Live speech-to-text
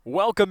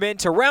Welcome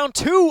into round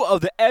 2 of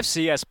the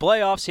FCS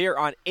playoffs here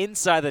on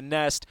Inside the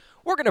Nest.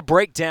 We're going to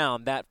break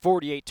down that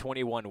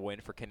 48-21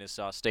 win for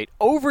Kennesaw State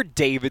over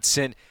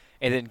Davidson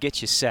and then get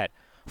you set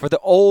for the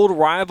old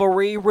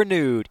rivalry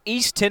renewed.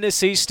 East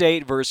Tennessee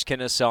State versus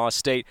Kennesaw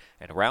State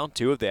in round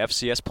 2 of the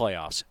FCS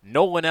playoffs.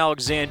 Nolan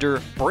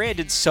Alexander,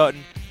 Brandon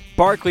Sutton,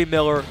 Barkley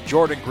Miller,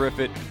 Jordan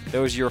Griffith.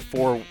 Those are your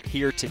 4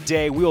 here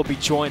today. We will be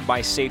joined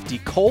by safety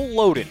Cole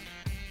Loden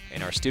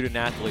in our Student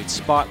Athlete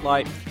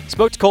Spotlight.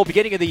 Spoke to Cole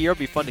beginning of the year. It'll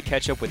be fun to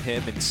catch up with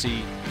him and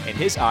see in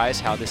his eyes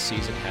how this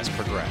season has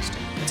progressed.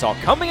 It's all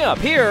coming up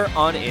here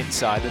on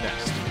Inside the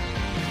Nest.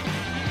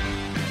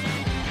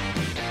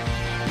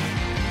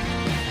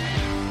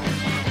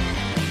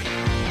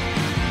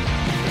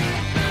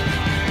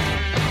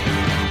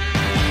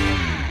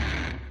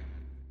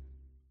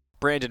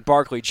 Brandon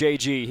Barkley,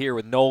 JG here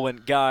with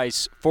Nolan.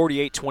 Guys,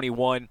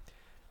 48-21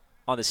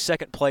 on the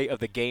second play of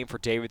the game for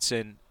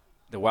Davidson.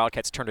 The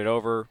Wildcats turned it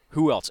over.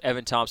 Who else?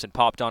 Evan Thompson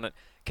popped on it.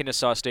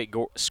 Kennesaw State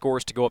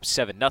scores to go up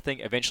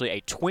 7-0. Eventually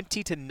a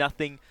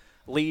 20-0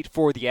 lead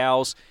for the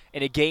Owls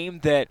in a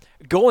game that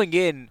going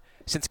in,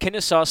 since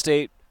Kennesaw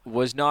State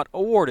was not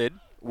awarded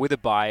with a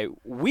bye,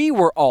 we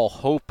were all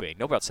hoping,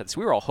 nobody else said this,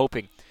 we were all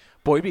hoping,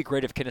 boy, it'd be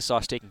great if Kennesaw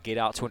State can get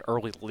out to an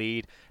early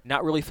lead,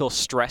 not really feel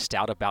stressed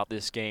out about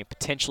this game,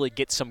 potentially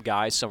get some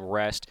guys some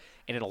rest,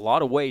 and in a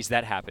lot of ways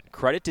that happened.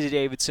 Credit to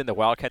Davidson. The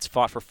Wildcats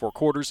fought for 4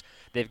 quarters.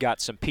 They've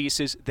got some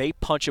pieces. They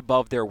punch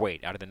above their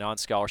weight out of the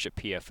non-scholarship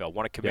PFL.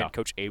 Want to commend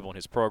Coach Abel and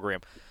his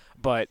program.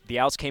 But the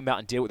Owls came out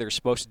and did what they were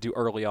supposed to do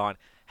early on,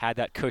 had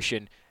that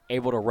cushion,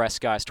 able to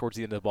rest guys towards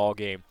the end of the ball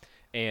game,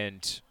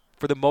 and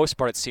for the most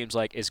part, it seems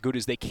like as good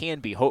as they can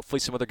be. Hopefully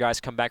some other guys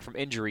come back from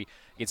injury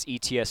against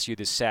ETSU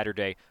this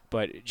Saturday,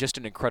 but just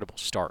an incredible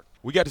start.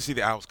 We got to see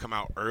the Owls come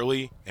out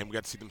early, and we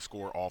got to see them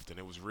score often.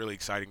 It was really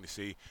exciting to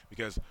see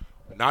because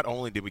not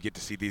only did we get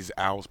to see these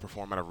Owls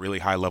perform at a really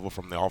high level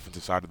from the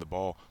offensive side of the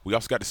ball, we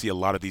also got to see a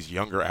lot of these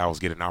younger Owls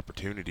get an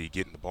opportunity to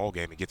get in the ball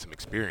game and get some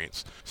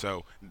experience.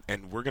 So,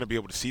 and we're going to be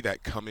able to see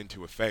that come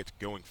into effect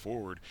going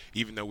forward,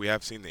 even though we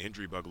have seen the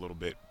injury bug a little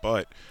bit.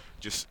 But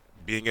just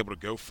being able to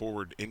go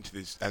forward into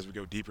this as we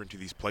go deeper into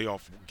these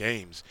playoff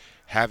games,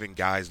 having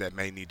guys that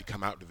may need to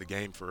come out to the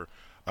game for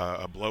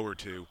a blow or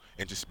two,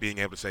 and just being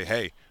able to say,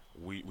 hey,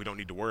 we don't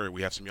need to worry.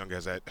 We have some young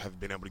guys that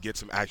have been able to get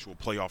some actual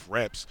playoff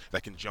reps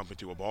that can jump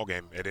into a ball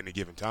game at any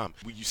given time.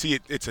 You see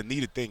it's a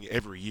needed thing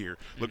every year.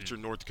 Look at your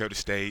North Dakota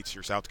States,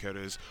 your South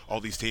Dakotas, all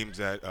these teams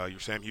that your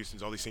Sam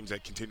Houstons, all these teams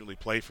that continually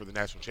play for the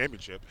national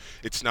championship.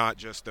 It's not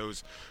just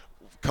those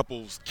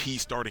couples key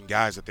starting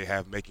guys that they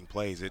have making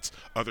plays. It's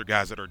other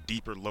guys that are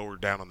deeper, lower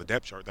down on the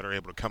depth chart that are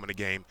able to come in a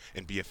game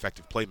and be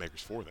effective playmakers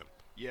for them.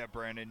 Yeah,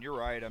 Brandon, you're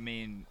right. I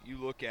mean, you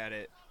look at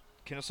it,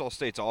 Kennesaw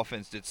State's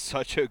offense did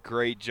such a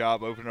great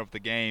job opening up the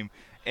game,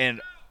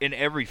 and in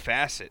every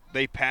facet,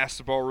 they passed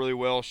the ball really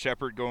well.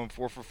 Shepard going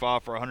 4 for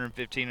 5 for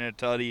 115 and a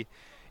tutty.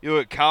 You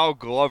look at Kyle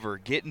Glover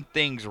getting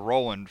things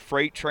rolling.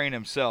 Freight train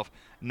himself,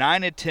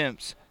 9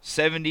 attempts,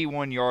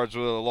 71 yards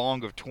with a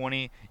long of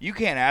 20. You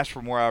can't ask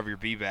for more out of your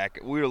B-back.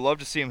 We would love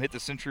to see him hit the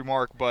century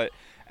mark, but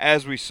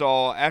as we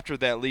saw, after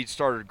that lead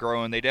started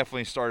growing, they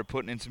definitely started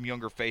putting in some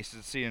younger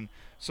faces, seeing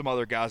some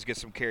other guys get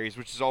some carries,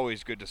 which is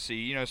always good to see.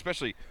 You know,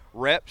 especially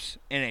reps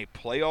in a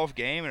playoff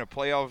game, in a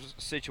playoff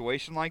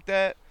situation like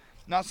that,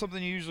 not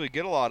something you usually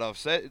get a lot of.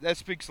 So that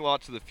speaks a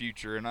lot to the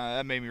future, and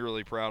that made me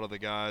really proud of the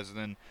guys. And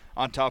then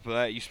on top of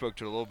that, you spoke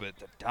to it a little bit,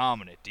 the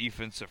dominant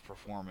defensive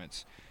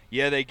performance.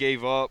 Yeah, they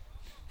gave up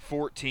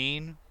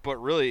 14, but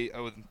really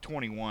with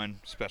 21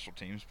 special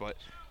teams, but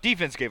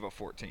defense gave up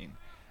 14.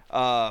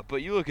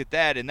 But you look at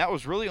that, and that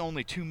was really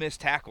only 2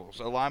 missed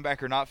tackles. A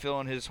linebacker not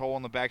filling his hole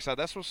on the backside.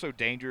 That's what's so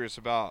dangerous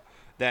about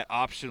that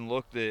option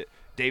look that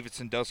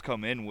Davidson does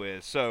come in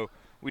with. So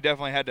we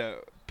definitely had to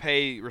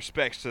pay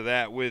respects to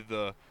that with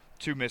the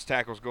 2 missed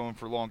tackles going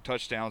for long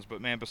touchdowns.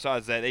 But, man,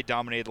 besides that, they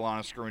dominated the line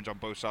of scrimmage on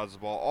both sides of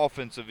the ball,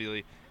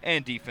 offensively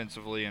and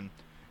defensively, and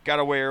got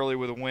away early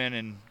with a win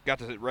and got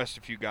to rest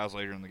a few guys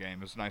later in the game.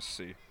 It was nice to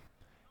see.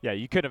 Yeah,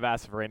 you couldn't have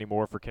asked for any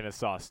more for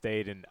Kennesaw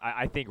State, and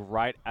I think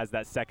right as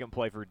that second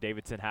play for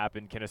Davidson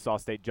happened, Kennesaw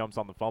State jumps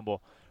on the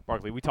fumble.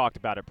 Barkley, we talked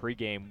about it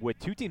pregame. With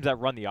 2 teams that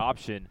run the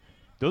option,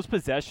 those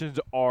possessions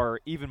are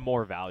even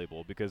more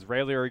valuable because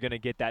rarely are you going to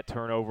get that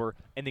turnover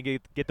and then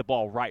get the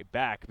ball right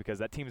back because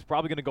that team is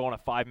probably going to go on a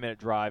 5-minute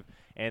drive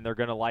and they're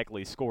going to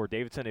likely score.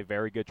 Davidson, a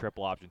very good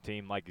triple option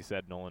team, like you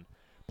said, Nolan,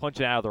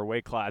 punching out of their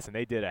weight class, and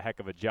they did a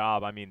heck of a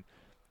job. I mean,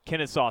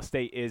 Kennesaw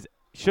State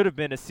should have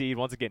been a seed.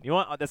 Once again, you know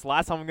what? That's the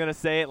last time I'm going to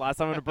say it, last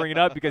time I'm going to bring it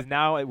up because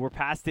now we're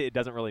past it. It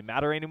doesn't really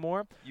matter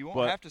anymore. You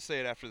won't have to say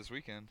it after this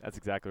weekend. That's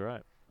exactly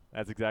right.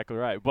 That's exactly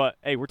right. But,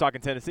 hey, we're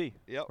talking Tennessee.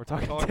 Yep. We're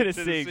talking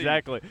Tennessee,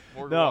 exactly.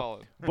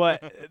 No,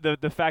 but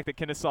the fact that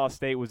Kennesaw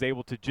State was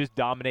able to just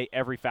dominate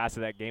every facet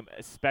of that game,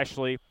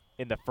 especially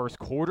in the first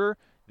quarter,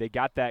 they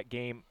got that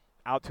game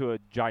out to a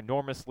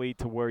ginormous lead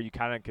to where you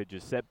kind of could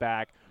just sit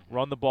back,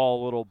 run the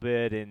ball a little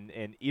bit,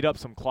 and eat up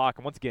some clock.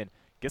 And once again,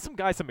 get some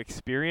guys some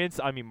experience.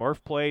 I mean,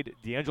 Murph played.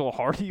 D'Angelo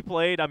Hardy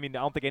played. I mean,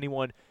 I don't think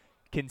anyone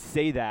can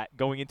say that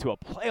going into a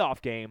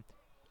playoff game.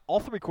 all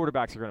three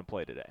quarterbacks are going to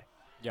play today.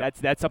 Yep.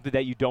 That's something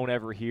that you don't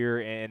ever hear,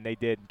 and they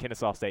did in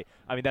Kennesaw State.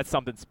 I mean, that's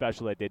something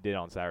special that they did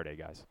on Saturday,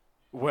 guys.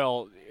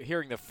 Well,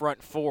 hearing the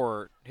front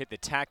four hit the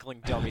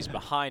tackling dummies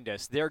behind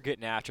us, they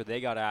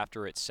got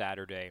after it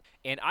Saturday.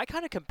 And I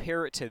kind of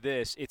compare it to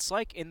this. It's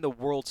like in the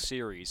World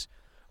Series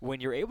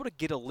when you're able to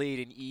get a lead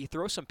and you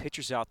throw some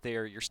pitchers out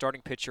there, your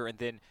starting pitcher, and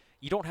then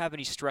you don't have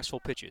any stressful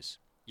pitches.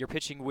 You're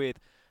pitching with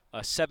a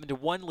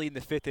 7-1 lead in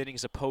the fifth inning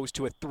as opposed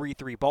to a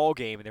 3-3 ball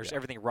game, and there's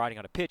everything riding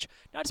on a pitch.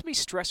 Not as many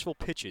stressful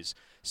pitches.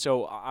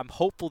 So I'm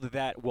hopeful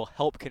that will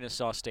help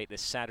Kennesaw State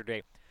this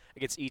Saturday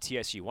against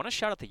ETSU. I want to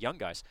shout out the young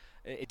guys.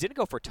 It didn't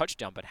go for a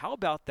touchdown, but how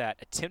about that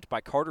attempt by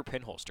Carter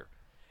Penholster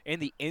in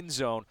the end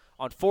zone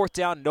on fourth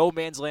down, no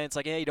man's land? It's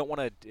like, hey, you don't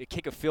want to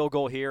kick a field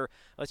goal here.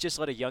 Let's just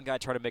let a young guy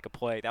try to make a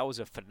play. That was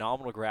a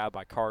phenomenal grab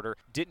by Carter.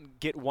 Didn't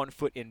get 1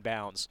 foot in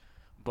bounds.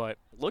 But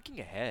looking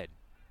ahead,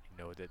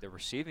 the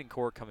receiving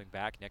core coming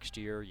back next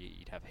year,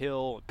 you'd have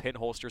Hill, and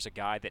Penholster's a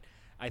guy that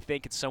I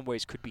think in some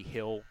ways could be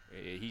Hill.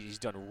 He's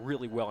done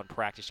really well in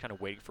practice, kind of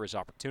waiting for his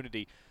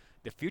opportunity.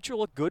 The future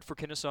looked good for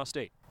Kennesaw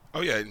State.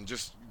 Oh, yeah, and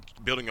just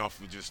building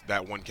off of just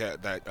that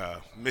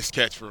missed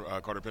catch for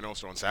Carter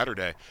Penholster on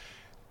Saturday,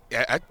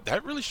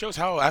 that really shows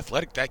how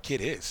athletic that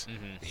kid is.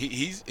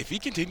 Mm-hmm. If he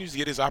continues to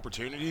get his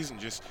opportunities and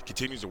just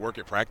continues to work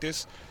at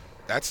practice,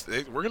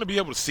 we're going to be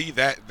able to see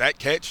that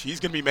catch.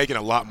 He's going to be making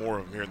a lot more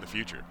of them here in the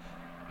future.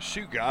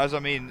 Shoot, guys, I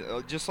mean,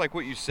 just like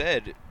what you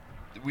said,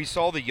 we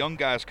saw the young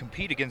guys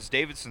compete against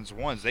Davidson's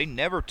ones. They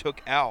never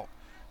took out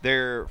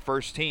their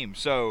first team.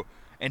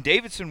 And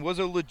Davidson was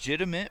a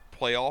legitimate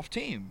playoff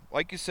team.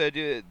 Like you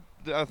said,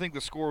 I think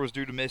the score was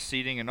due to missed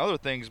seeding and other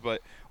things,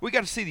 but we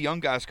got to see the young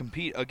guys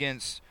compete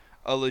against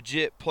a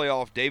legit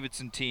playoff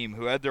Davidson team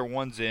who had their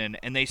ones in,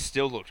 and they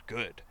still looked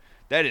good.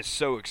 That is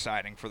so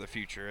exciting for the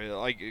future.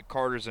 Like,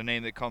 Carter's a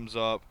name that comes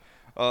up.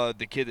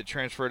 The kid that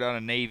transferred out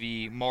of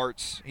Navy,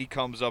 Martz, he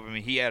comes up. I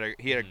mean, he had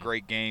a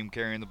great game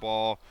carrying the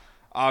ball.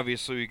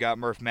 Obviously, we got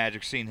Murph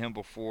Magic, seen him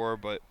before,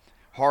 but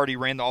Hardy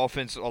ran the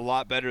offense a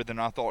lot better than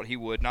I thought he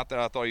would. Not that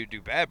I thought he'd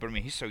do bad, but I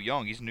mean, he's so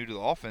young. He's new to the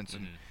offense,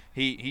 and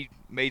he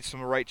made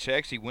some right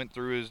checks. He went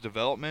through his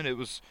development. It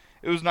was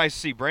nice to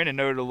see. Brandon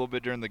noted a little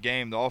bit during the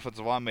game, the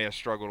offensive line may have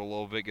struggled a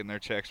little bit getting their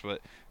checks, but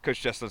Coach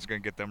Chestnut's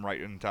going to get them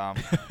right in time.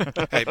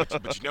 Hey,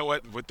 but you know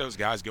what? With those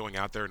guys going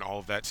out there and all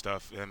of that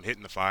stuff, and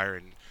hitting the fire,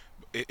 and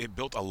it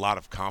built a lot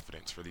of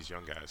confidence for these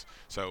young guys.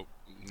 So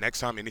next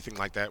time anything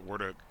like that were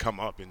to come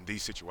up in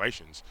these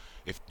situations,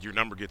 if your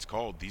number gets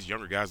called, these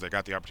younger guys that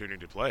got the opportunity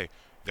to play,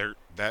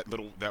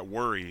 that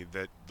worry,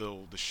 that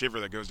the shiver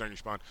that goes down your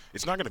spine,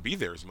 it's not going to be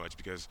there as much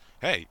because,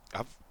 hey,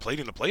 I've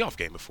played in a playoff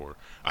game before.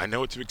 I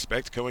know what to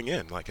expect going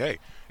in. Like, hey,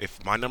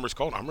 if my number's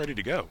called, I'm ready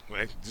to go.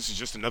 This is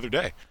just another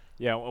day.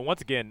 Yeah, and once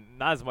again,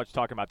 not as much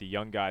talking about the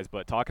young guys,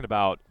 but talking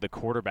about the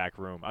quarterback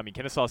room. I mean,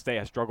 Kennesaw State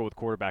has struggled with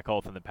quarterback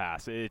health in the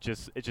past. It's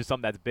just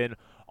something that's been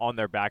on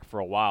their back for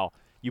a while.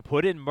 You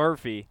put in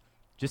Murphy,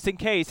 just in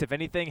case if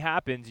anything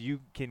happens,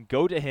 you can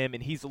go to him,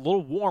 and he's a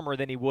little warmer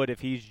than he would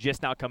if he's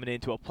just now coming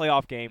into a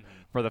playoff game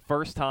for the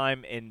first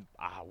time in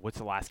what's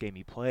the last game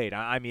he played?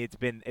 I mean, it's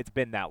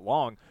been that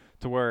long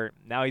to where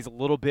now he's a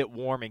little bit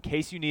warm in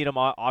case you need him.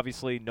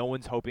 Obviously, no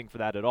one's hoping for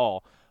that at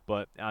all.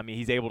 But, I mean,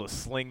 he's able to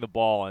sling the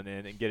ball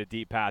and get a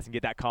deep pass and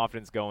get that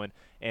confidence going.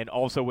 And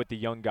also with the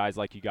young guys,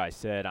 like you guys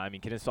said, I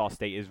mean, Kennesaw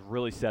State is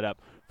really set up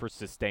for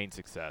sustained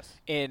success.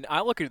 And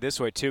I look at it this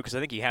way, too, because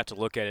I think you have to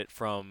look at it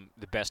from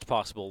the best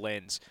possible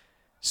lens.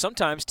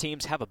 Sometimes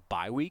teams have a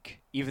bye week,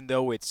 even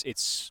though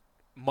it's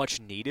much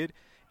needed.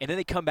 And then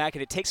they come back,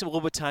 and it takes them a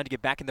little bit of time to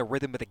get back in the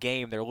rhythm of the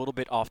game. They're a little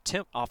bit off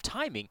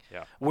timing.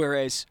 Yeah.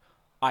 Whereas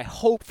I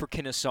hope for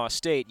Kennesaw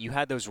State you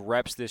had those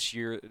reps this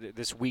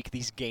week,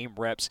 these game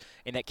reps,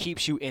 and that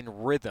keeps you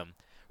in rhythm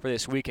for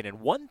this weekend. And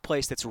one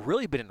place that's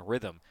really been in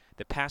rhythm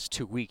the past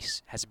 2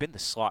 weeks has been the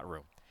slot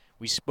room.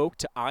 We spoke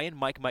to Ian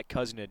Mike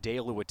Cousin and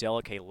Adelu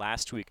Adeleke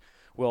last week.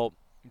 Well,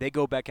 they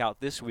go back out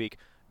this week.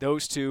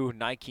 Those two,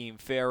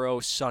 Nykeem Farrow,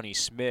 Sonny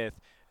Smith,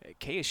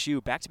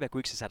 KSU, back-to-back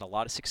weeks has had a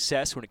lot of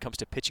success when it comes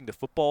to pitching the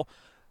football.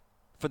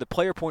 From the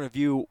player point of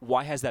view,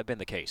 why has that been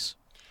the case?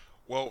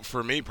 Well,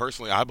 for me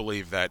personally, I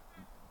believe that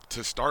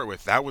to start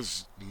with, that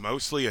was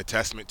mostly a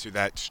testament to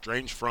that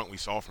strange front we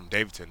saw from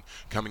Davidson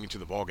coming into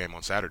the ballgame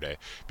on Saturday,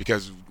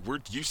 because we're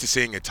used to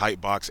seeing a tight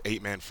box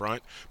 8-man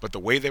front, but the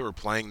way they were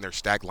playing their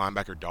stacked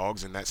linebacker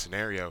dogs in that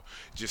scenario,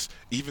 just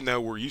even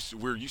though we're used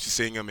to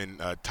seeing them in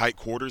tight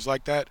quarters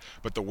like that,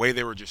 but the way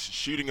they were just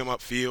shooting them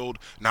upfield,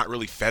 not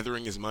really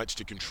feathering as much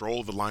to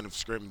control the line of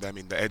scrimmage,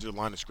 the edge of the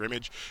line of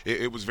scrimmage,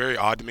 it was very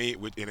odd to me,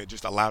 and it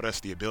just allowed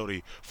us the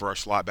ability for our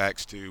slot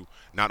backs to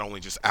not only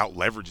just out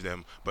leverage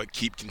them, but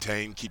keep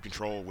contained, keep keep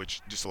control,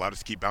 which just allowed us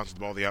to keep bouncing the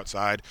ball to the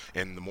outside.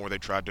 And the more they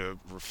tried to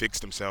fix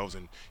themselves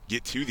and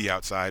get to the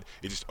outside,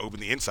 it just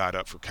opened the inside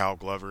up for Kyle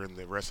Glover and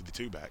the rest of the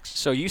two backs.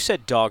 So you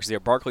said dogs there.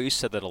 Barkley, you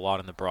said that a lot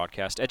in the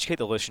broadcast. Educate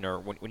the listener.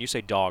 When you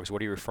say dogs,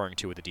 what are you referring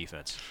to with the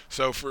defense?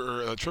 So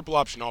for a triple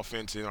option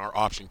offense in our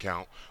option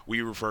count,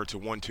 we refer to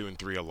 1, 2, and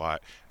 3 a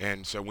lot.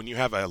 And so when you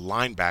have a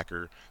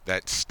linebacker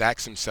that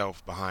stacks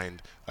himself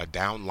behind a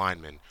down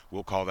lineman,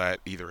 we'll call that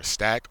either a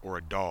stack or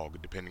a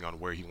dog, depending on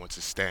where he wants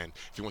to stand.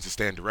 If he wants to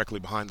stand directly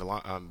behind the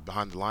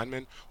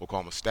lineman, we'll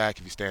call him a stack.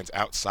 If he stands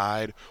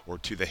outside or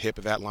to the hip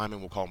of that lineman,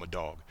 we'll call him a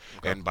dog.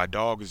 Okay. And by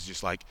dog is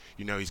just like,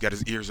 he's got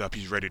his ears up,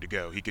 he's ready to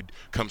go. He could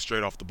come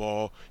straight off the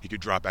ball. He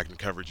could drop back in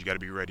coverage. You got to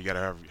be ready. You got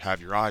to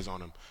have your eyes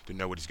on him to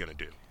know what he's going to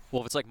do.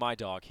 Well, if it's like my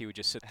dog, he would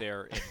just sit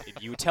there,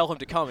 and you would tell him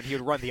to come, and he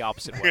would run the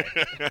opposite way.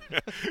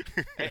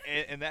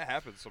 and that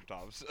happens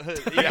sometimes,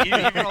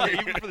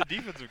 even for the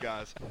defensive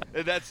guys.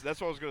 And that's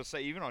what I was going to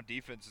say. Even on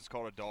defense, it's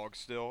called a dog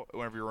still.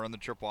 Whenever you run the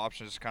triple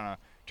option, it's kind of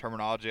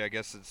terminology. I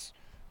guess it's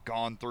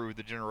gone through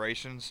the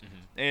generations,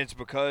 and it's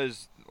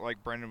because,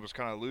 like Brandon was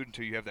kind of alluding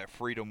to, you have that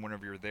freedom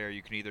whenever you're there.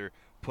 You can either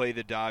play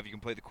the dive, you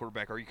can play the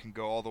quarterback, or you can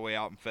go all the way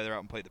out and feather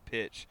out and play the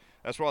pitch.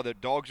 That's why the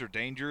dogs are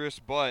dangerous,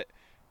 but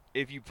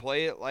if you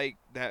play it like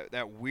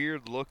that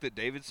weird look that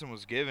Davidson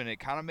was given, it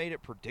kind of made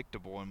it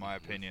predictable, in my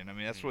opinion. I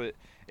mean, that's what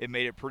it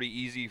made it pretty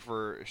easy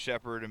for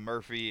Shepard and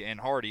Murphy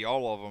and Hardy,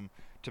 all of them,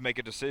 to make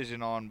a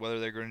decision on whether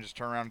they're going to just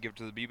turn around and give it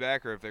to the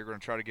B-back or if they're going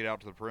to try to get out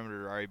to the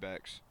perimeter or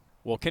A-backs.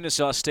 Well,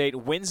 Kennesaw State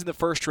wins in the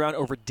first round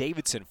over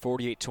Davidson,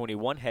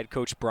 48-21. Head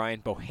coach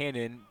Brian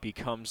Bohannon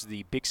becomes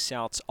the Big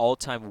South's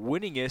all-time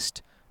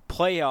winningest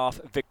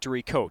playoff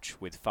victory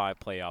coach with 5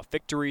 playoff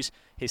victories.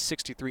 His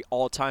 63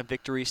 all-time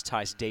victories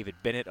ties David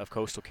Bennett of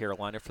Coastal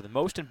Carolina for the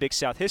most in Big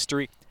South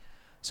history.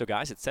 So,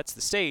 guys, it sets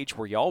the stage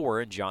where y'all were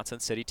in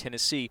Johnson City,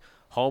 Tennessee,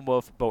 home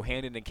of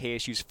Bohannon and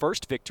KSU's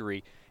first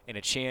victory and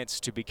a chance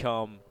to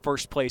become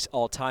first place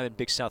all-time in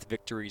Big South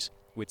victories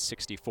with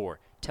 64.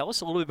 Tell us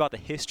a little bit about the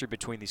history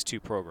between these two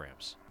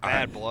programs.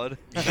 Bad blood.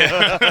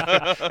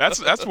 Yeah.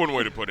 That's one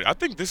way to put it. I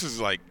think this is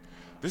like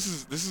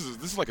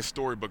a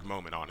storybook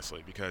moment,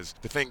 honestly, because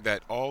to think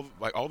that all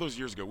those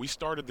years ago we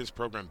started this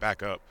program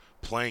back up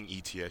playing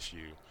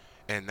ETSU,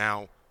 and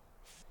now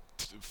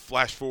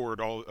flash forward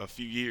a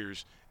few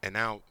years, and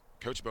now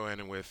Coach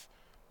Bohannon, with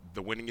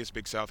the winningest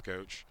Big South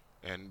coach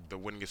and the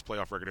winningest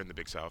playoff record in the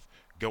Big South,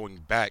 going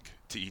back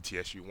to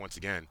ETSU once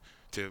again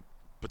to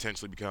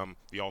potentially become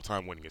the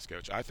all-time winningest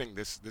coach. I think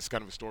this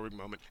kind of historic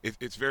moment,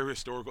 it's very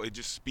historical. It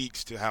just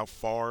speaks to how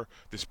far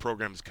this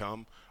program has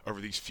come over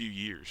these few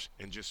years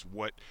and just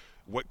what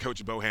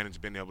Coach Bohannon's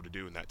been able to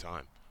do in that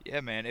time.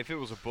 Yeah, man, if it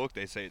was a book,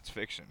 they say it's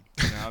fiction.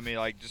 I mean,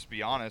 just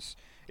be honest.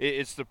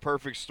 It's the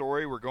perfect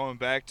story. We're going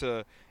back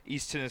to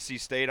East Tennessee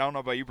State. I don't know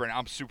about you, Brandon.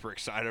 I'm super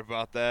excited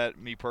about that.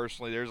 Me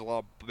personally, there's a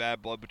lot of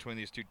bad blood between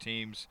these two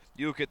teams.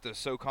 You look at the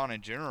SoCon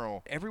in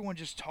general, everyone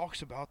just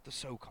talks about the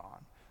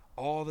SoCon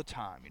all the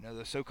time.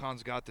 The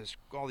SoCon's got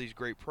all these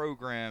great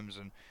programs,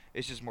 and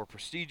it's just more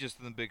prestigious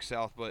than the Big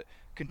South. But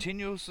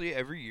continuously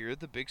every year,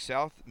 the Big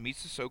South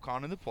meets the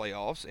SoCon in the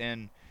playoffs,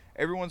 and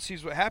everyone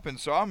sees what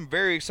happens. So I'm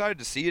very excited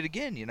to see it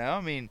again.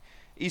 I mean,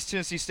 East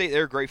Tennessee State,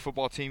 they're a great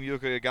football team. You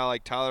look at a guy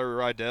like Tyler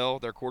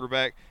Rydell, their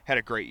quarterback, had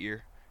a great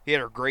year. He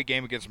had a great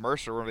game against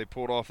Mercer when they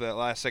pulled off that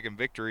last-second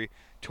victory.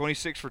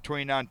 26 for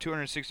 29,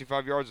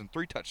 265 yards, and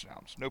 3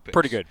 touchdowns. No picks.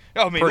 Pretty good.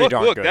 I mean, Pretty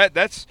darn look, good.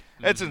 that's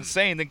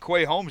insane. Then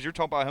Quay Holmes, you're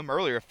talking about him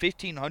earlier, a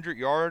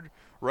 1,500-yard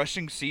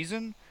rushing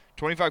season,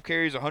 25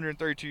 carries,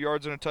 132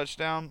 yards, and a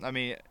touchdown. I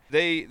mean,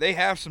 they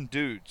have some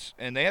dudes,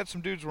 and they had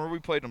some dudes when we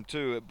played them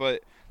too,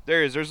 but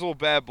there's a little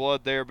bad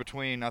blood there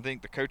between, I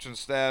think, the coaching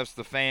staffs,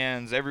 the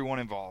fans, everyone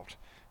involved.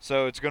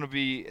 So it's going to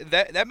be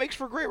that makes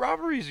for great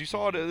rivalries. You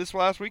saw it this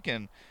last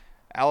weekend,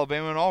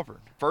 Alabama and Auburn.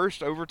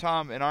 First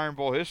overtime in Iron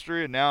Bowl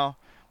history, and now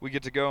we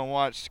get to go and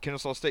watch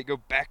Kennesaw State go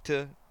back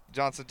to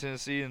Johnson,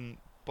 Tennessee, and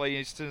play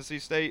East Tennessee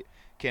State.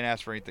 Can't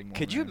ask for anything more.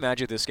 Could you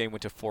imagine this game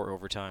went to 4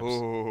 overtimes?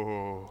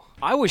 Oh.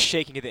 I was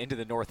shaking at the end of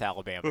the North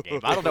Alabama game.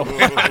 I don't know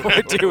what I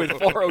would do with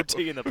 4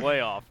 OT in the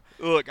playoff.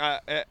 Look,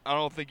 I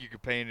don't think you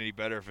could paint any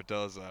better if it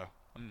does, though.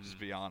 Just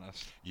be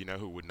honest. You know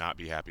who would not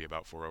be happy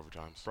about 4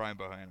 overtimes? Brian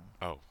Bohannon.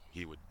 Oh,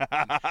 he would.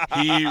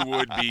 He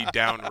would be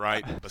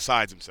downright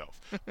besides himself.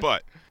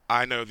 But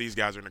I know these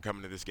guys are going to come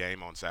into this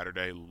game on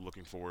Saturday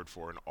looking forward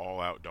for an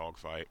all-out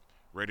dogfight,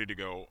 ready to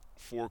go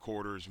 4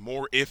 quarters,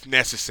 more if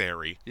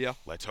necessary. Yeah.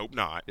 Let's hope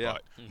not,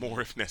 but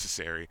more if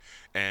necessary.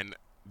 And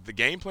the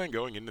game plan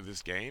going into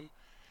this game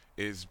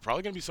is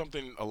probably going to be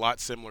something a lot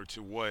similar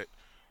to what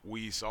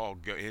we saw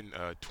in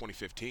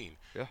 2015.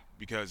 Yeah.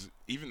 Because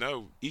even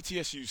though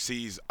ETSU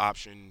sees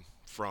option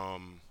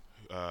from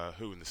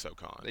who in the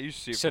SoCon? They used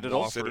to see it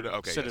Citadel. from Wofford.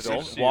 Okay. Citadel.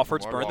 Yeah,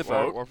 Wofford's burned the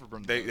boat. Wofford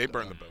burned They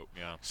burned the boat.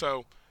 Yeah.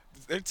 So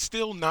they're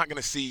still not going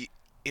to see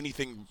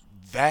anything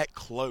that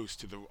close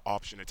to the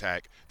option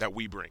attack that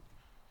we bring.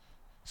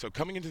 So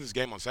coming into this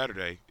game on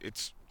Saturday,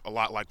 it's a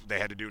lot like they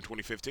had to do in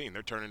 2015.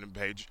 They're turning the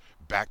page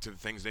back to the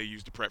things they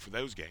used to prep for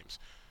those games.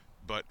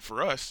 But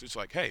for us, it's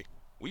like, hey,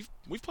 we've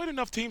played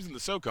enough teams in the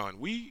SoCon.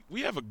 We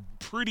have a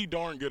pretty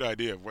darn good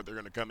idea of what they're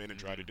going to come in and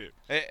try to do.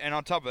 And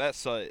on top of that,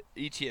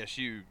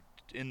 ETSU,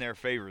 in their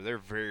favor, they're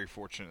very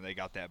fortunate they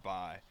got that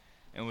bye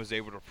and was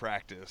able to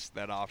practice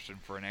that option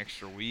for an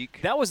extra week.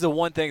 That was the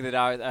one thing that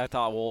I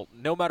thought, well,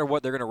 no matter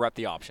what, they're going to rep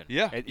the option.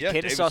 Yeah.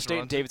 Kennesaw State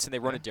and Davidson, they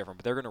run it different,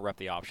 but they're going to rep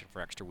the option for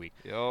extra week.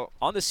 Yep.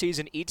 On the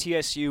season,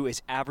 ETSU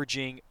is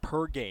averaging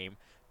per game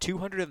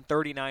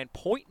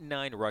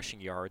 239.9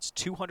 rushing yards,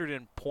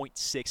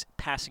 200.6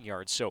 passing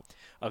yards. So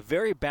a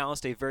very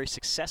balanced, a very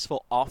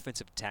successful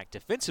offensive attack.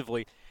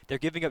 Defensively, they're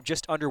giving up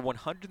just under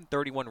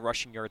 131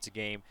 rushing yards a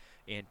game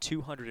and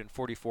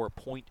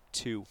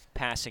 244.2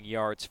 passing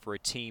yards for a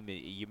team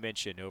you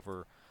mentioned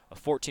over a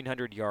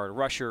 1,400-yard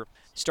rusher.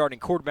 Starting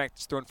quarterback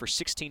that's thrown for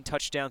 16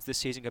 touchdowns this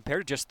season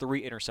compared to just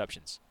 3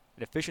 interceptions.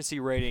 An efficiency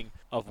rating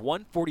of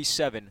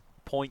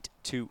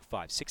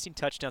 147.25. 16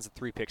 touchdowns and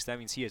 3 picks. That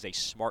means he is a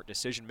smart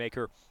decision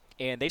maker.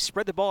 And they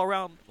spread the ball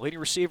around. Leading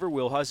receiver,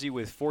 Will Huzzy,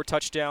 with 4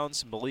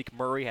 touchdowns. Malik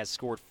Murray has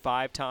scored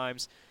 5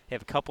 times. They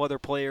have a couple other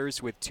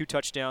players with 2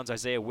 touchdowns,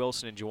 Isaiah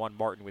Wilson and Juwan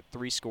Martin with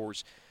 3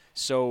 scores.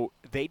 So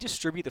they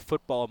distribute the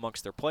football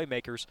amongst their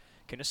playmakers.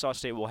 Kennesaw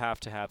State will have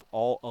to have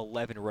all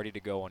 11 ready to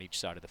go on each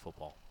side of the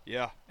football.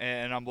 Yeah,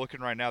 and I'm looking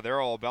right now. They're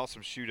all about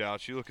some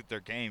shootouts. You look at their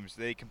games.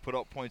 They can put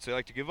up points. They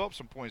like to give up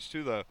some points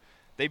too, though.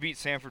 They beat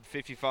Sanford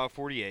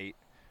 55-48.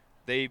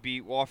 They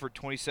beat Wofford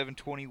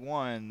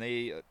 27-21.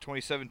 They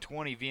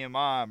 27-20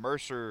 VMI.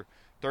 Mercer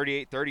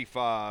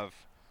 38-35.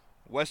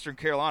 Western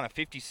Carolina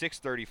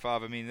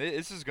 56-35. I mean,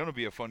 this is going to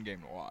be a fun game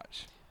to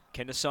watch.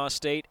 Kennesaw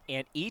State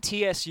and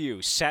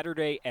ETSU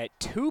Saturday at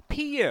 2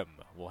 p.m.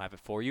 We'll have it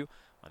for you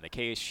on the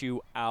KSU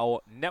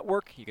OWL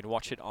Network. You can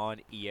watch it on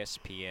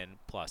ESPN+.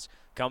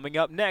 Coming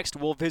up next,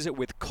 we'll visit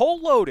with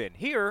Cole Loden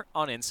here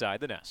on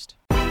Inside the Nest.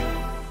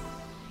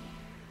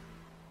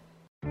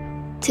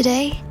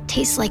 Today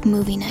tastes like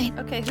movie night.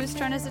 Okay, whose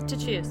turn is it to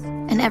choose?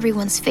 And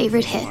everyone's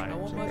favorite hit,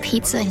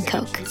 pizza and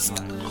Coke.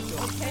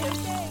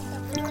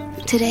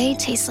 Today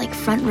tastes like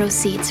front row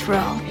seats for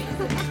all.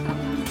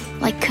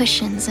 Like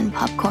cushions and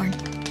popcorn.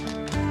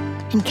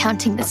 And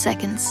counting the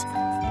seconds.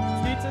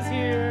 Pizza's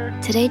here.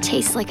 Today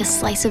tastes like a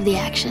slice of the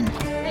action.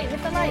 Hey,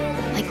 hit the light.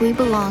 Like we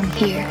belong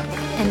here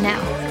and now.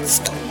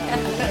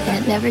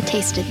 And it never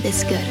tasted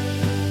this good.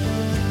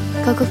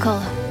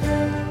 Coca-Cola.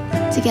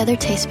 Together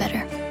tastes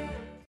better.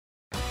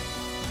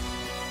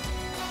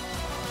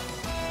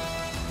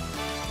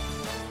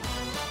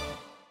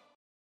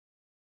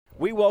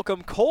 We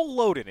welcome Cole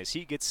Loden as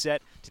he gets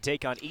set to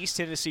take on East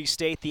Tennessee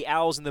State, the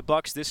Owls and the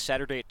Bucks, this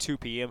Saturday at 2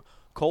 p.m.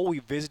 Cole, we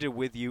visited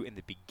with you in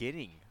the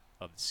beginning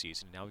of the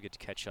season. Now we get to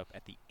catch up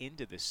at the end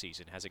of this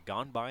season. Has it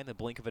gone by in the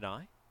blink of an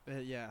eye?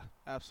 Yeah,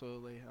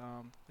 absolutely.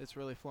 It's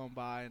really flown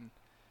by and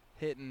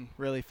hitting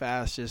really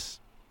fast, just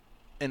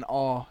in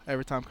awe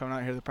every time coming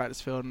out here to the practice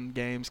field and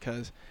games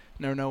because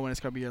you never know when it's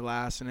going to be your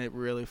last, and it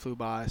really flew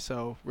by.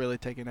 So really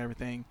taking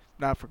everything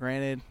not for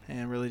granted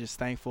and really just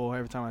thankful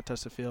every time I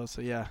touch the field.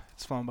 So, yeah,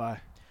 it's flown by.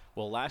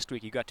 Well, last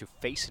week you got to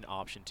face an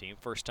option team.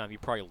 First time you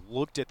probably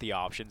looked at the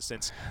option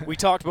since we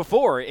talked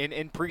before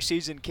in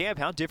preseason camp.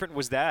 How different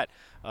was that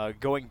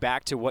going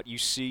back to what you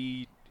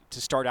see to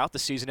start out the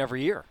season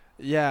every year?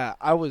 Yeah,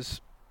 I was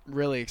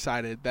really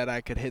excited that I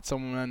could hit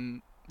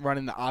someone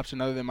running the option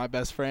other than my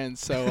best friend.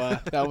 So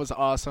that was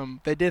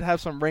awesome. They did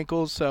have some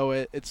wrinkles, so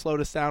it slowed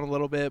us down a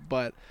little bit.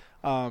 But,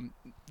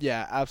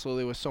 yeah,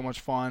 absolutely. It was so much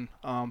fun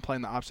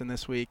playing the option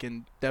this week,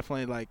 and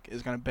definitely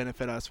is going to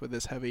benefit us with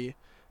this heavy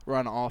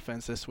run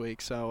offense this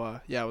week. So,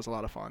 yeah, it was a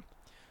lot of fun.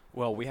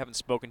 Well, we haven't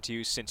spoken to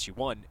you since you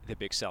won the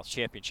Big South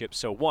Championship.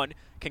 So, 1,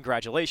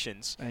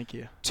 congratulations. Thank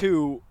you.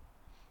 2,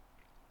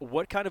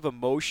 what kind of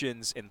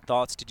emotions and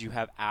thoughts did you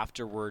have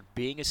afterward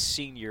being a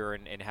senior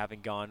and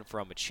having gone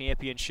from a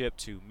championship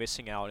to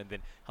missing out and then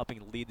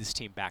helping lead this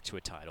team back to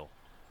a title?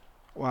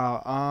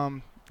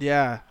 Wow.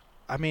 Yeah.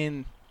 I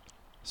mean,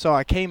 so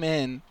I came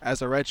in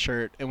as a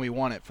redshirt and we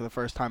won it for the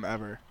first time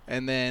ever.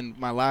 And then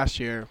my last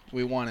year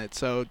we won it.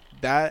 So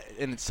that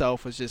in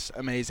itself was just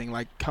amazing.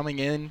 Like coming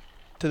in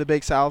to the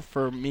Big South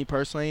for me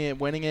personally and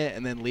winning it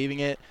and then leaving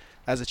it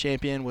as a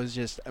champion was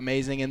just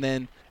amazing. And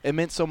then it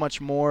meant so much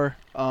more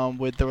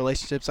with the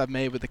relationships I've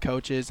made with the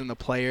coaches and the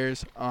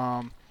players.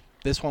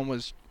 This one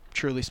was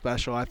truly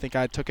special. I think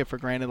I took it for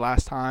granted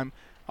last time.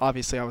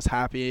 Obviously, I was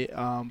happy,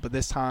 but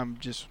this time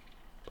just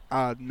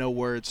no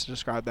words to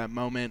describe that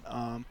moment.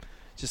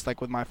 Just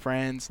like with my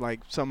friends, like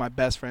some of my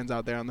best friends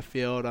out there on the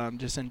field,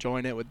 just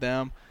enjoying it with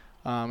them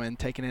and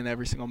taking in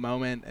every single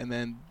moment. And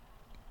then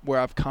where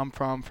I've come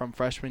from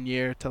freshman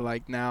year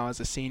to now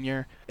as a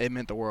senior, it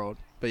meant the world.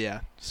 But,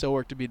 yeah, still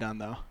work to be done,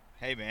 though.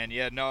 Hey, man,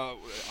 yeah, no,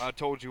 I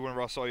told you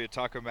whenever I saw you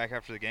talking back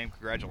after the game,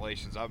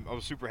 congratulations. I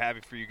was super happy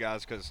for you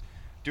guys because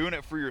doing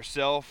it for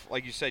yourself,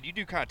 like you said, you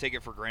do kind of take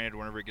it for granted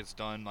whenever it gets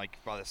done,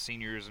 by the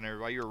seniors and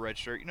everybody. You're a red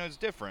shirt. It's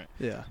different.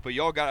 Yeah. But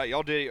y'all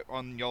did it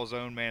on y'all's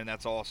own, man.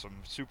 That's awesome.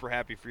 Super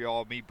happy for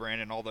y'all. Me,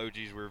 Brandon, all the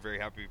OGs, we were very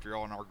happy for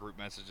y'all in our group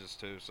messages,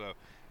 too. So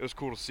it was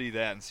cool to see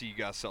that and see you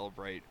guys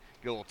celebrate,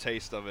 get a little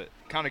taste of it.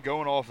 Kind of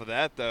going off of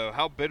that, though,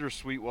 how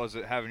bittersweet was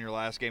it having your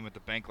last game at the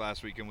bank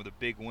last weekend with a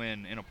big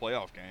win in a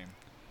playoff game?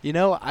 You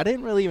know, I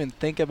didn't really even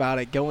think about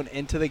it going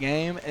into the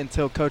game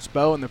until Coach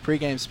Bo in the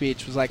pregame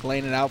speech was like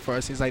laying it out for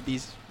us. He's like,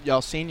 "These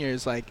y'all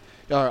seniors, like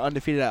y'all are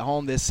undefeated at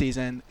home this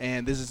season,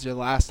 and this is your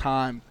last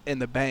time in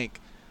the bank."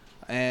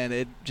 And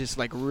it just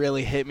like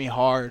really hit me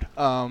hard.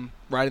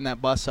 Riding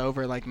that bus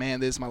over, like, man,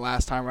 this is my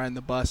last time riding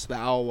the bus to the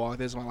Owl Walk.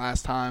 This is my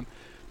last time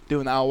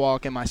doing the Owl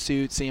Walk in my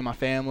suit, seeing my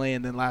family,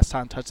 and then last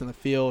time touching the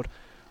field.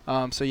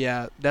 So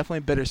yeah,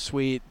 definitely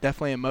bittersweet,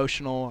 definitely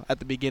emotional at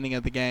the beginning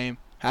of the game.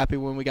 Happy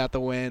when we got the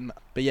win,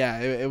 but yeah,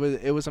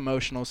 it was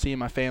emotional seeing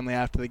my family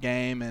after the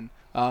game, and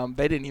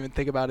they didn't even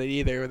think about it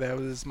either. That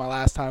was my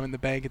last time in the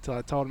bank until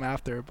I told them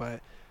after, but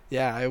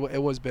yeah,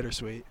 it was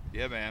bittersweet.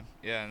 Yeah, man.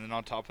 Yeah, and then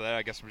on top of that,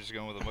 I guess I'm just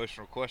going with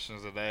emotional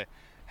questions today.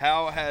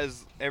 How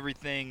has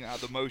everything,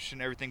 the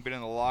motion, everything been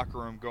in the locker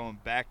room going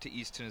back to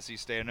East Tennessee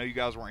State? I know you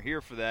guys weren't here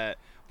for that,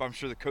 but I'm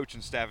sure the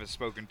coaching staff has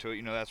spoken to it.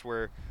 You know, that's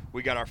where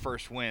we got our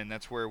first win.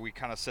 That's where we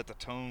kind of set the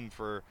tone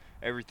for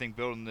everything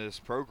building this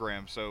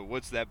program. So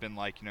what's that been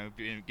like, you know,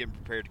 getting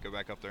prepared to go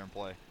back up there and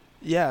play?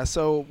 Yeah,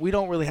 so we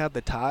don't really have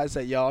the ties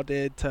that y'all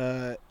did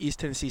to East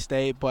Tennessee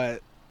State,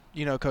 but,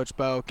 you know, Coach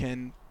Bo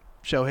can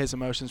show his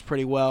emotions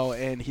pretty well,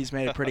 and he's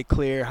made it pretty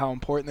clear how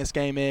important this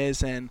game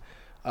is and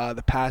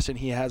the passion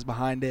he has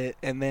behind it.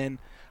 And then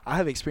I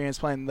have experience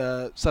playing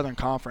the Southern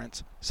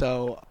Conference.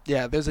 So,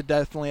 yeah, there's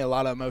definitely a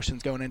lot of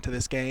emotions going into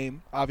this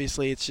game.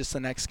 Obviously, it's just the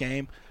next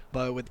game.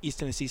 But with East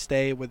Tennessee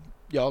State, with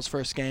y'all's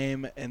first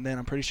game, and then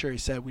I'm pretty sure he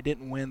said we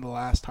didn't win the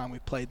last time we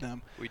played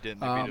them. We didn't.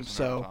 They beat us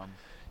in overtime.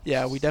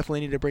 Yeah, we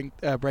definitely need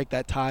to break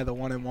that tie, the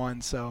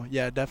 1-1. So,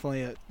 yeah,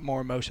 definitely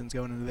more emotions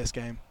going into this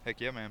game. Heck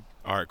yeah, man.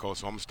 All right, Cole,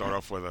 so I'm going to start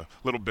off with a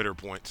little bitter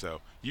point.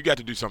 So you got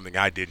to do something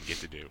I didn't get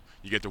to do.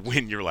 You get to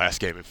win your last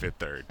game in Fifth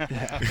Third.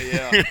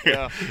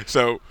 Yeah.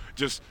 So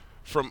just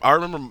I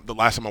remember the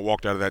last time I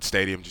walked out of that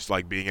stadium, just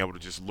like being able to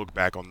just look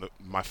back on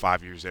my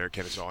 5 years there at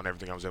Kennesaw and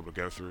everything I was able to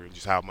go through and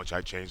just how much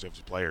I changed as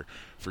a player.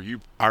 For you,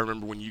 I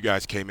remember when you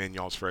guys came in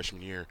y'all's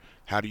freshman year,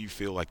 how do you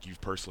feel like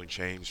you've personally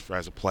changed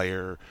as a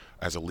player,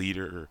 as a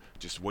leader, or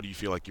just what do you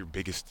feel like your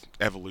biggest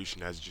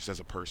evolution as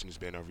a person has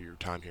been over your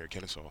time here at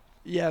Kennesaw?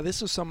 Yeah,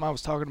 this was something I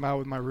was talking about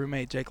with my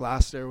roommate, Jake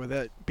Lassiter, with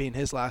it being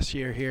his last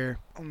year here.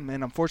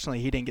 And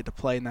unfortunately, he didn't get to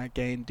play in that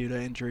game due to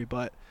injury.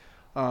 But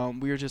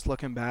we were just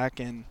looking back,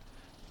 and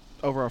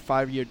over our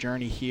 5-year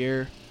journey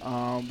here,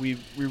 we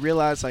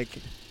realized, like,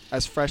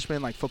 as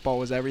freshmen, like, football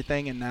was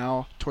everything. And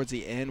now, towards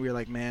the end, we were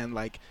like, man,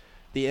 like,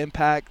 the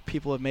impact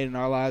people have made in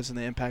our lives and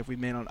the impact we've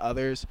made on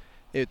others,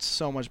 it's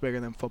so much bigger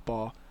than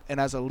football. And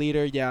as a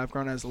leader, yeah, I've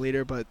grown as a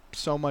leader, but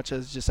so much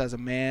as just as a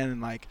man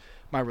and, like,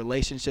 my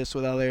relationships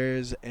with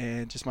others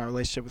and just my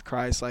relationship with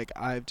Christ, like,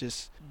 I've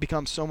just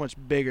become so much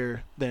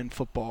bigger than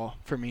football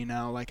for me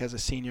now, like, as a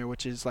senior,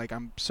 which is, like,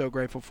 I'm so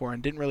grateful for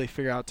and didn't really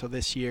figure out till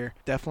this year.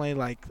 Definitely,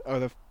 like,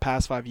 over the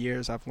past 5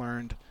 years, I've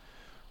learned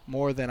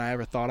more than I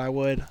ever thought I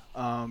would,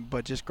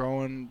 but just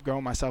growing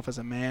myself as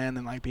a man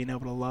and, like, being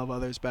able to love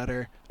others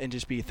better and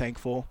just be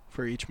thankful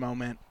for each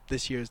moment.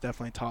 This year has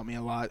definitely taught me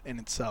a lot in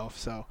itself.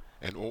 So.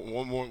 And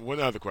one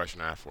other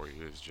question I have for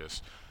you is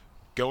just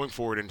going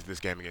forward into this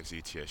game against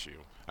ETSU.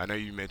 I know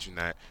you mentioned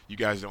that you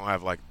guys don't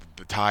have, like,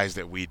 the ties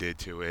that we did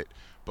to it,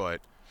 but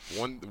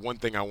one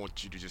thing I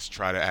want you to just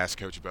try to ask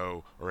Coach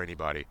Bo or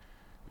anybody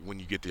when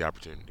you get the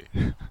opportunity.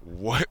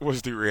 What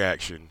was the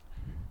reaction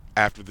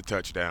after the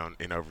touchdown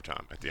in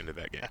overtime at the end of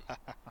that game?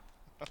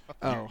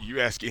 Oh. You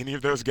ask any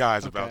of those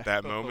guys about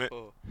that moment,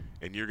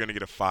 and you're going to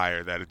get a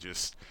fire that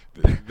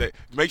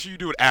make sure you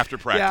do it after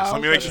practice. Yeah,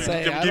 Let me make sure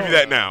give you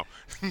that now.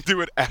 Do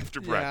it after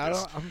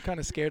practice. I'm kind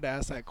of scared to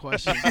ask that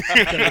question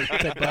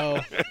to Bo.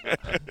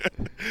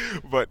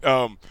 But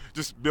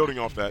just building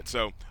off that,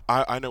 so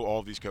I know all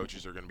of these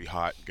coaches are going to be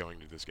hot going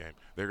to this game.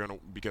 They're going to,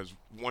 because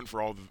one,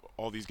 for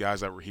all these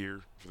guys that were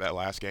here for that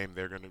last game,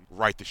 they're going to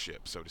right the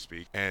ship, so to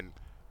speak. And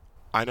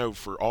I know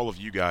for all of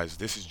you guys,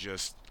 this is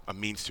just a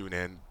means to an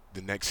end,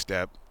 the next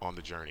step on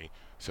the journey.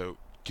 So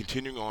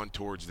continuing on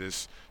towards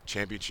this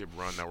championship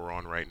run that we're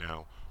on right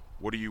now,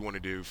 what do you want to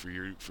do for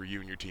you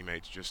and your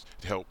teammates just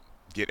to help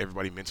get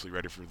everybody mentally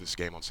ready for this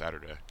game on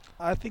Saturday?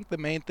 I think the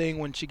main thing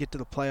once you get to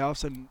the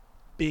playoffs and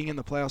being in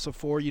the playoffs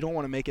before, you don't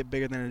want to make it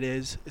bigger than it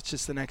is. It's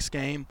just the next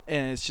game,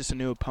 and it's just a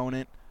new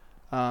opponent.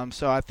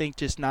 So I think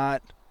just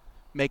not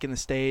making the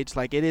stage,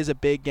 like, it is a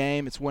big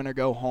game. It's win or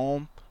go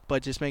home,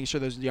 but just making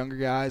sure those younger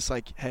guys,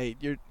 like, hey,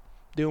 you're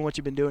doing what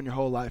you've been doing your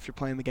whole life. You're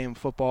playing the game of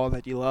football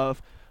that you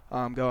love.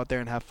 Go out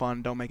there and have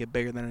fun. Don't make it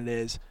bigger than it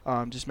is.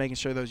 Just making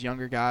sure those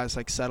younger guys,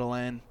 like, settle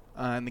in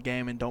the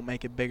game and don't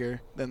make it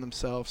bigger than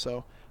themselves.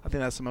 So I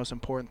think that's the most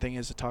important thing,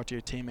 is to talk to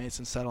your teammates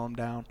and settle them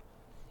down.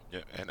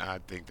 Yeah, and I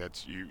think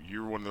that's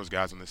you're one of those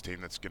guys on this team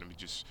that's going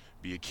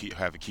to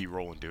have a key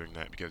role in doing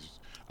that, because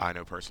I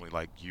know personally,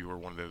 like, you are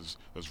one of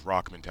those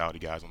rock mentality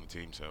guys on the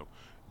team. So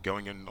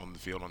going in on the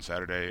field on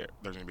Saturday,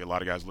 there's going to be a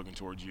lot of guys looking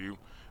towards you.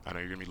 I know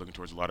you're going to be looking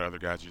towards a lot of other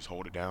guys to just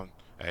hold it down.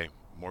 Hey,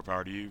 more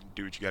power to you.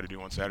 Do what you got to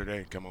do on Saturday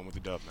and come home with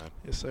the dub, man.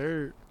 Yes,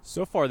 sir.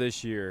 So far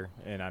this year,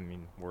 and I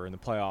mean, we're in the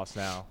playoffs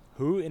now,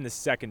 who in the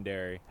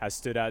secondary has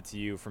stood out to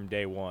you from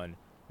day one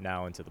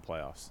now into the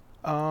playoffs?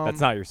 That's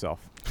not yourself.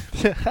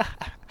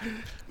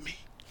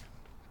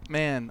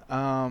 Man,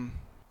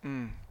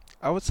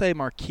 I would say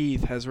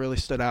Markeith has really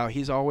stood out.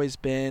 He's always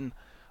been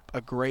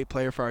a great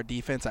player for our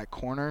defense at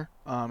corner,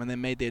 and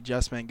then made the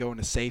adjustment going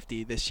to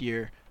safety this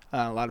year.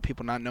 A lot of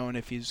people not knowing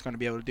if he's going to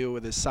be able to do it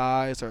with his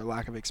size or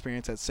lack of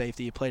experience at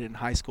safety. He played it in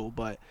high school,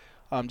 but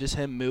just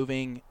him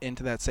moving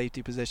into that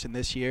safety position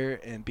this year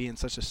and being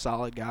such a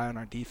solid guy on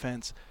our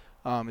defense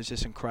is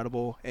just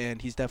incredible.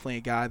 And he's definitely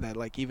a guy that,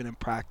 like, even in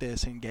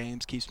practice and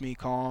games, keeps me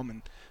calm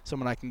and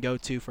someone I can go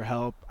to for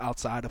help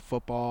outside of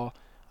football.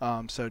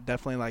 So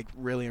definitely, like,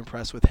 really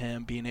impressed with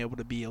him being able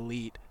to be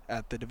elite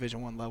at the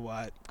Division I level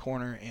at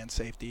corner and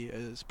safety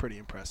is pretty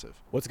impressive.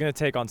 What's it going to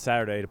take on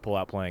Saturday to pull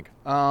out Plank?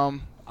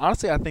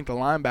 Honestly, I think the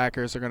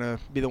linebackers are going to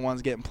be the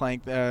ones getting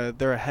Plank.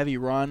 They're a heavy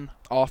run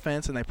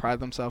offense, and they pride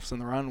themselves in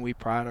the run. We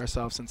pride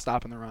ourselves in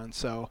stopping the run.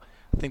 So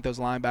I think those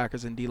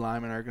linebackers and D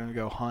linemen are going to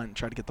go hunt and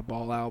try to get the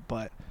ball out.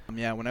 But,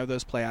 yeah, whenever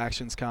those play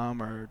actions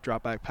come or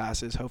drop back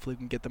passes, hopefully we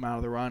can get them out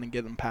of the run and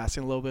get them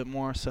passing a little bit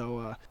more.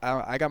 So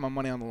I got my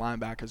money on the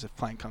linebackers if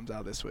Plank comes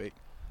out this week.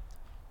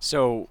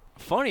 So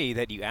funny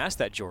that you asked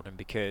that, Jordan,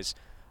 because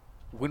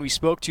when we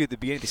spoke to you at the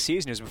beginning of the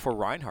season, it was before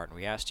Reinhardt, and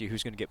we asked you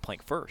who's going to get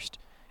Plank first.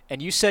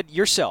 And you said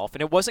yourself,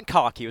 and it wasn't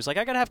cocky. It was like,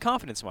 I got to have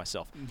confidence in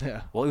myself.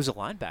 Yeah. Well, it was a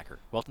linebacker,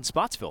 Welton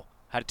Spotsville,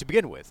 had it to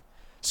begin with.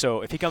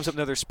 So if he comes up with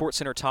another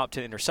SportsCenter top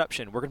 10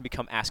 interception, we're going to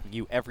become asking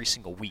you every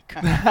single week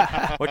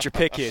what your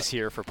pick is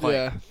here for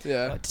Plank.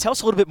 Yeah. Tell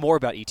us a little bit more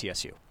about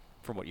ETSU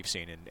from what you've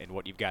seen and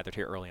what you've gathered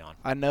here early on.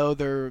 I know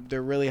they're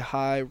really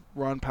high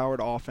run-powered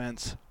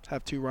offense.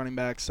 Have two running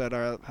backs that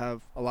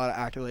have a lot of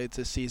accolades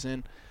this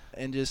season,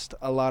 and just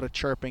a lot of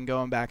chirping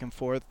going back and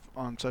forth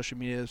on social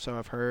media. So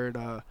I've heard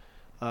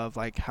of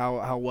like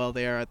how well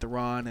they are at the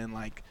run and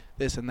like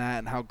this and that,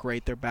 and how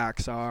great their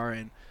backs are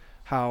and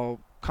how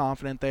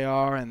confident they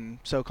are, and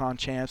SoCon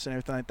champs and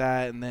everything like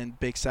that. And then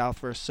Big South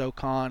versus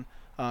SoCon.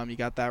 You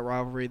got that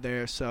rivalry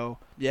there. So,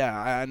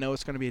 yeah, I know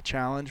it's going to be a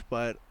challenge,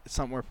 but it's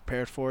something we're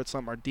prepared for. It's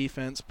something our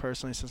defense,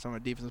 personally, since I'm a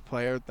defensive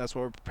player, that's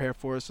what we're prepared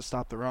for, is to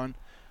stop the run.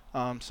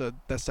 So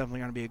that's definitely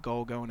going to be a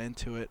goal going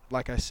into it.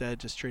 Like I said,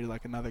 just treat it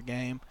like another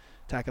game,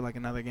 attack it like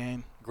another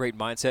game. Great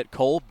mindset.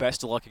 Cole,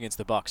 best of luck against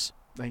the Bucks.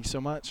 Thank you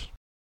so much.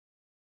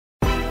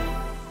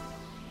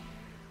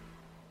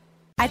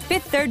 At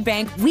Fifth Third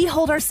Bank, we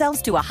hold ourselves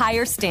to a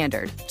higher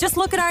standard. Just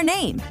look at our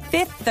name,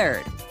 Fifth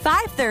Third.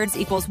 5/3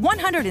 equals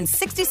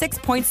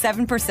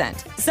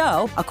 166.7%.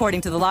 So, according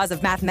to the laws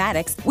of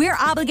mathematics, we're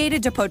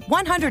obligated to put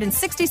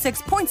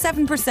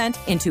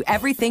 166.7% into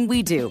everything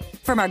we do.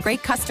 From our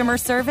great customer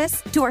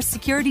service, to our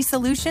security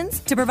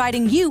solutions, to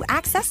providing you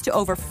access to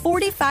over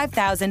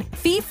 45,000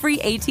 fee-free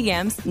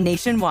ATMs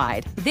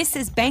nationwide. This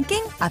is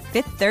banking a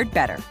Fifth Third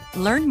better.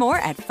 Learn more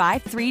at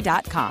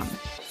 53.com.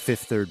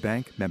 Fifth Third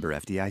Bank, member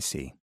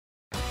FDIC.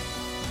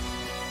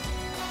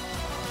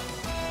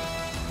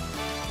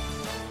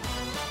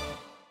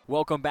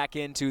 Welcome back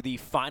into the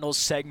final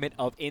segment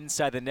of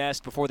Inside the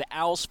Nest before the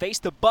Owls face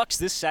the Bucks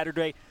this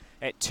Saturday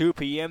at 2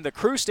 p.m. The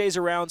crew stays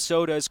around,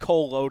 so does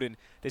Cole Loden,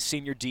 the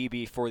senior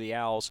DB for the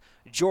Owls.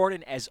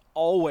 Jordan, as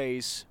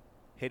always,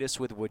 hit us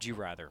with Would You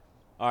Rather.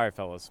 All right,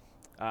 fellas.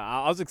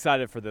 I was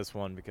excited for this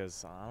one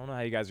because I don't know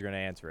how you guys are going to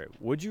answer it.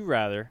 Would you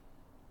rather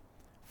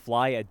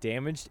fly a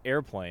damaged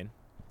airplane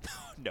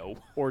No.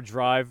 or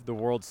drive the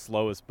world's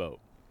slowest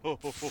boat?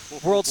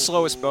 World's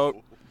slowest boat.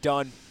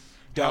 Done.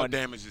 How Done.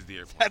 damaged is the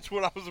airplane? That's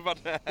what I was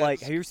about to ask. Like,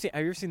 have you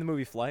ever seen the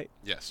movie Flight?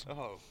 Yes.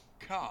 Oh,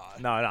 God.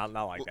 No,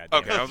 not like that.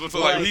 Okay, damn it. I was just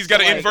like, he's got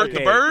to invert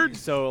the Okay, bird?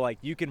 So, like,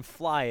 you can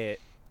fly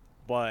it,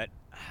 but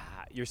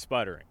you're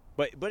sputtering.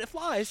 But it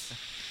flies.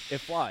 It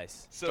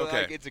flies. So,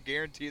 Okay. like, it's a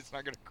guarantee it's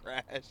not going to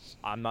crash.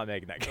 I'm not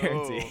making that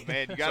guarantee. Oh,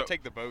 man, you got to So-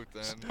 take the boat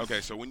then.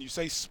 Okay, so when you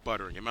say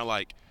sputtering, am I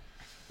like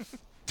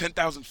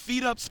 10,000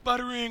 feet up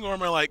sputtering, or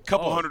am I like a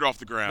couple hundred off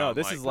the ground? No,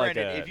 this is like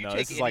Brandon, a if you no, take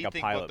this is like a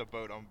anything pilot. but the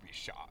boat, I'm going to be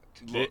shocked.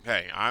 Look,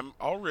 hey,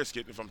 I'll risk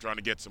it if I'm trying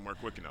to get somewhere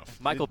quick enough.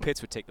 Michael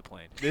Pitts would take the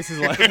plane. This is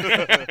like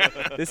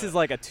this is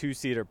like a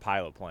 2-seater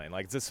pilot plane.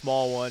 Like, it's a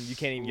small one. You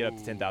can't even get up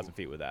to 10,000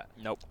 feet with that.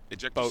 Nope.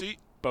 Ejector seat?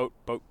 Boat.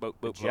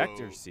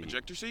 Ejector seat.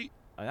 Ejector seat?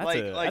 That's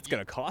Like that's you-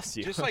 gonna cost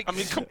you. Just like I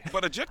mean,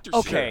 but ejector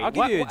Okay. seat. I'll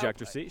give you an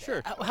ejector seat.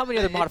 Sure. How many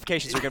other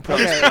modifications are you going to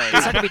put on this plane?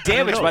 It's not going to be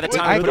damaged by the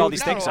time we put all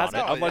these things on it.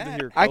 I'd love to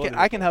hear.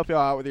 I can help you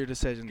out with your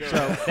decision.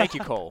 So Thank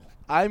you, Cole.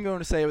 I'm going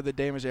to say with a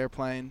damaged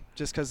airplane,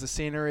 just because the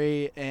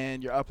scenery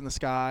and you're up in the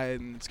sky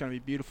and it's going to be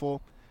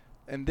beautiful.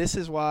 And this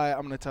is why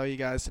I'm going to tell you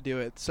guys to do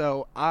it.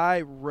 So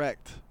I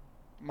wrecked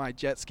my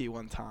jet ski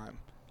one time.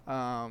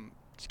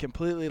 Just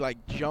completely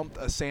like jumped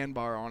a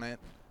sandbar on it,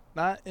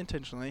 not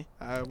intentionally.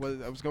 I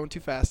was going too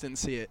fast, didn't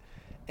see it,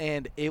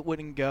 and it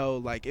wouldn't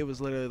go. Like, it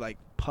was literally like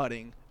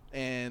putting,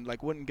 and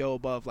like wouldn't go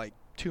above like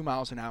 2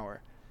 miles an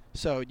hour.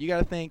 So you got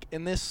to think,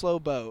 in this slow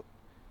boat,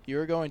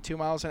 you're going 2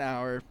 miles an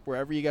hour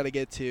wherever you got to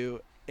get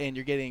to, and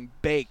you're getting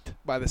baked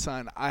by the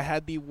sun. I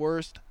had the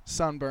worst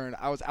sunburn.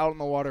 I was out in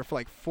the water for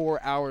like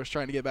 4 hours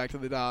trying to get back to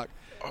the dock.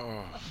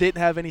 Didn't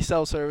have any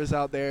cell service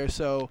out there,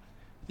 so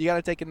you got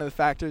to take into the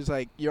factors,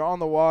 like, you're on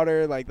the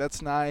water, like,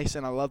 that's nice,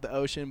 and I love the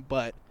ocean,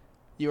 but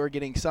you are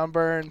getting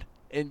sunburned,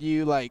 and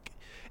you, like,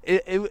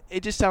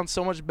 it just sounds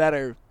so much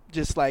better.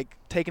 Just like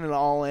taking it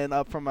all in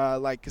up from a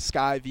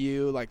sky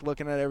view, like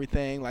looking at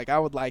everything. Like I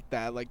would like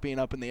that, like being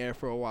up in the air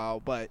for a while.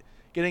 But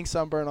getting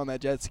sunburned on that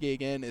jet ski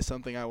again is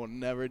something I will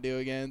never do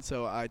again.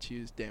 So I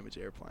choose damaged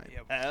airplane.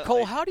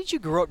 Cole, how did you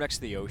grow up next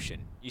to the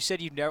ocean? You said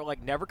you've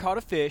never caught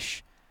a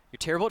fish. You're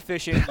terrible at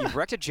fishing. You've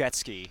wrecked a jet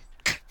ski.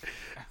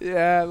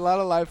 Yeah, a lot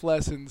of life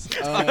lessons.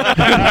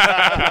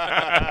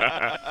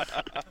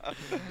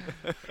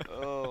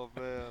 Oh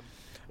man.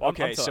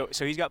 Okay, so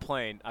he's got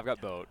plane. I've got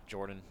boat.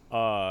 Jordan.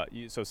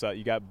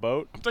 You got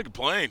boat? I'm taking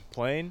plane.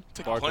 Plane?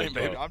 Taking plane,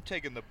 baby. I'm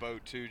taking the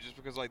boat too, just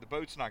because the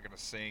boat's not gonna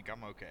sink.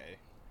 I'm okay.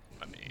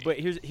 I mean, But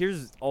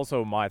here's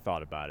also my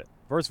thought about it.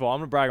 First of all, I'm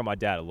gonna brag on my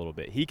dad a little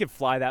bit. He could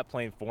fly that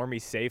plane for me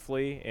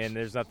safely, and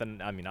there's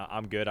nothing. I mean,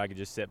 I'm good. I could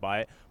just sit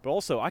by it. But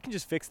also, I can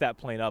just fix that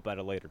plane up at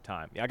a later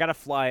time. I gotta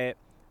fly it,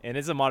 and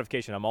it's a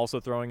modification I'm also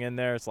throwing in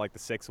there. It's like the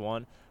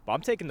 6-1. But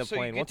I'm taking the So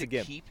plane you get once to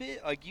again. keep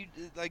it?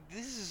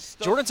 This is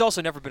stuff. Jordan's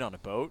also never been on a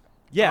boat.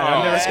 Yeah, Oh,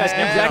 I've never, this guy's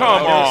never exactly. come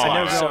I've on.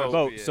 never been on a So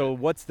boat. be it. So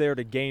what's there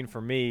to gain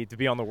for me to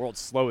be on the world's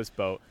slowest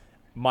boat?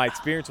 My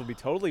experience will be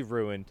totally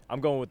ruined.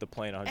 I'm going with the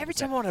plane 100%. Every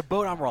time I'm on a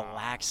boat, I'm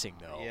relaxing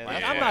though. Yeah, Like,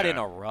 that's I'm not in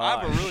a I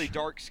rush. have a really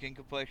dark skin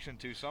complexion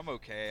too, so I'm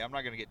okay. I'm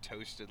not gonna get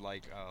toasted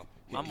like.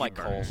 I'm like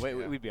Cole.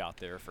 We'd be out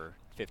there for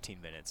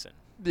 15 minutes and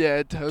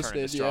Yeah, turn into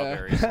toasted. Yeah.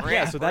 strawberries.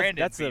 Yeah, so Brandon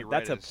that's B. a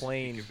Redis,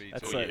 plain he could be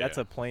that's too. a that's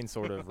a plain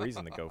sort of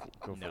reason to go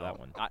for no, that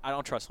one. I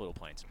don't trust little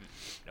planes.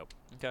 Nope.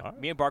 Okay. All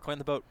right. Me and Barkley on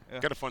the boat. Yeah.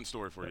 got a fun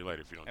story for you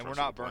later if you don't. And we're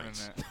trust not the burning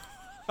planes.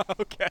 that.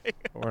 Okay.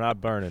 We're not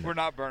burning. We're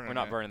not burning. We're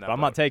not it. burning that. But I'm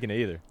boat. not taking it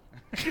either.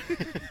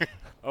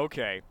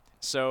 Okay.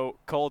 So,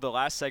 Cole, the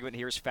last segment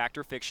here is fact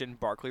or fiction.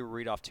 Barkley will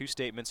read off 2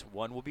 statements.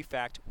 One will be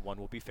fact, one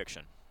will be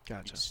fiction. You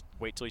Gotcha. just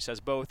wait till he says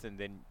both, and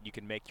then you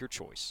can make your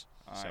choice.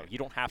 All So right. you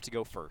don't have to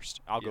go first.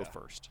 I'll go Yeah.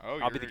 first. Oh, I'll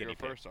be you're the gonna guinea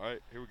go pig. first. All right,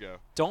 here we go.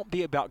 Don't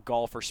be about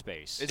golf or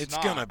space. It's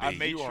not. gonna be. I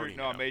made You sure. already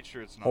No, I know. made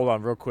sure it's not. Hold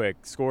on, real quick.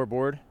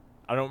 Scoreboard.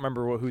 I don't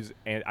remember who's.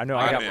 And I know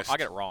I got. missed. I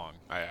got it wrong.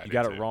 I You did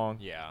got too. it wrong.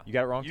 Yeah. You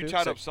got it wrong You too.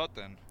 tied so, up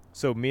Sutton.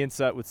 so me and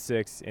Sut with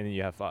 6, and then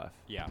you have 5.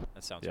 Yeah,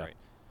 that sounds Yeah. right.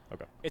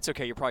 Okay. It's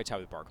okay. You're probably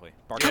tied with Barkley.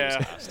 Barkley was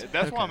last.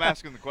 That's why I'm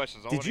asking the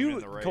questions. I Did wasn't even you,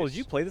 in the race. Cole? Did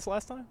you play this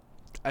last time?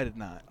 I did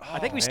not. I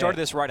think we Man. started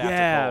this right after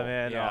Yeah, Cole.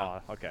 man. Yeah.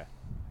 Oh, okay.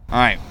 All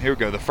right, here we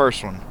go. The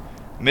first one.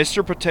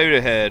 Mr. Potato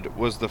Head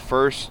was the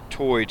first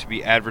toy to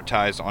be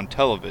advertised on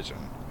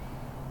television.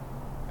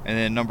 And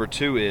then number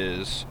 2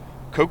 is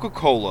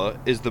Coca-Cola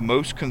is the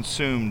most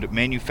consumed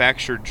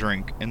manufactured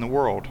drink in the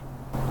world.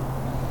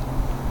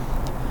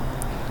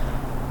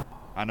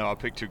 I know I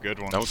picked 2 good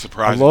ones. That was I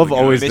surprising. love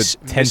always Miss-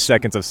 the 10 Miss-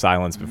 seconds of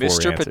silence before we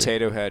Mr. answer.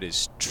 Potato Head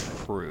is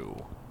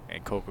true,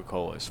 and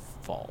Coca-Cola is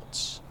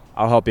false.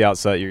 I'll help you out,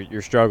 Sut.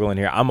 You're struggling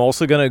here. I'm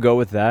also gonna go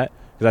with that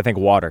because I think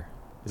water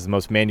is the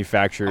most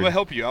manufactured. I'm going to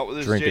help you out with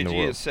this, drink in the JG.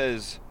 world. It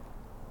says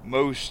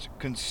most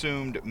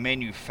consumed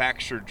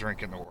manufactured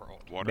drink in the world.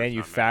 Water's not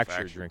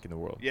manufactured drink in the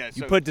world. Yeah,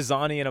 you so- put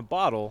Dasani in a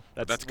bottle.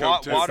 that's Wa-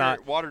 Coke, too. water,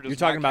 not- water does You're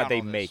talking not about count they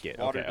on this. make it.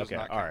 Water Okay, does okay,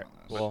 not all count right. on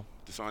this. Well,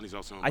 Dasani's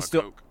also owned I by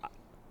still. Coke.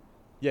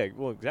 Yeah,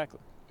 well, exactly.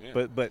 Yeah.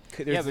 But Yeah,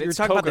 there's- but you're it's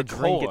talking about the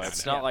Coca-Cola. drink.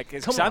 It's not like Come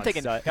because I'm on,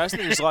 thinking. Sut. I was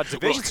thinking there's a lot of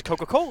divisions. of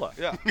Coca-Cola.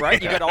 Yeah.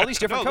 Right. You got all these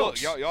different no, look,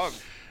 Cokes. y'all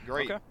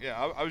great. Okay. Yeah,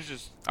 I was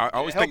just. I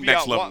always to help think you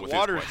next out, level with his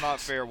water's not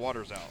questions. fair.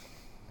 Water's out.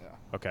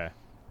 Okay.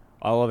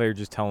 I love how you're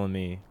just telling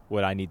me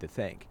what I need to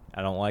think.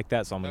 I don't like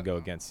that, so I'm gonna go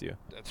against you.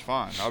 That's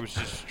fine. I was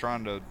just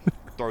trying to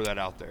throw that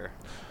out there.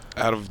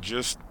 Out of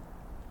just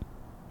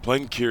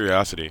plain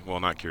curiosity, well,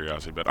 not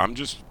curiosity, but I'm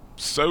just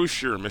so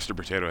sure Mr.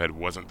 Potato Head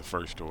wasn't the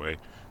first toy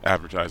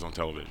advertised on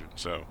television.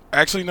 So,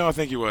 actually, no, I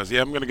think he was.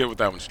 Yeah, I'm going to go with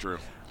that one's true.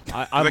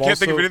 I I can't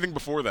think of also- anything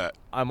before that.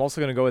 I'm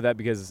also gonna go with that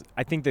because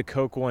I think the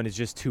Coke one is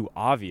just too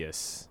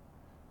obvious.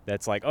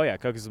 That's like, oh yeah,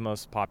 Coke is the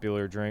most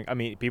popular drink. I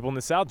mean, people in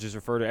the South just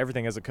refer to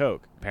everything as a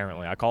Coke.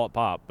 Apparently, I call it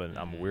pop, but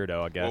I'm a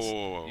weirdo, I guess.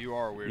 Whoa. You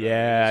are weird.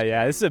 Yeah,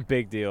 yeah, this is a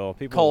big deal.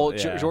 People, Cole,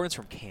 yeah. Jordan's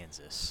from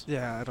Kansas.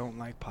 Yeah, I don't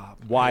like pop.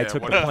 Why I Yeah,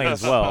 took what the is plane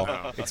this? as well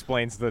No.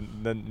 explains the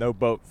no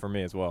boat for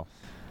me as well.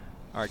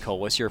 All right, Cole,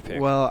 what's your pick?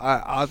 Well,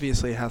 I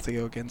obviously have to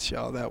go against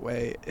y'all. That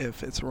way,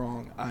 if it's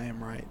wrong, I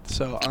am right.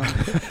 So,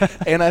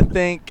 and I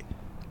think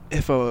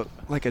if a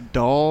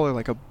doll or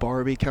like a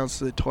Barbie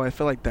counts as a toy, I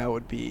feel like that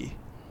would be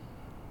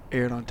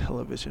aired on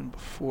television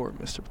before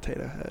Mr.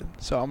 Potato Head.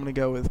 So I'm gonna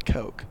go with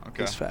Coke.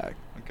 Okay. This fact.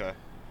 Okay.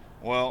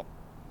 Well,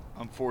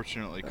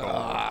 unfortunately, Cole,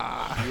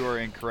 Ah. you are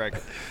incorrect.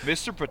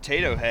 Mr.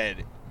 Potato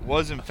Head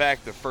was in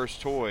fact the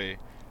first toy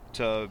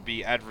to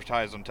be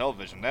advertised on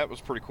television. That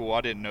was pretty cool.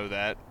 I didn't know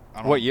that.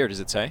 I don't- What year does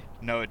it say?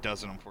 No, it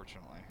doesn't.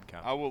 Unfortunately. Okay.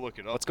 I will look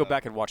it up. Let's go though.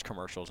 back and watch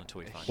commercials until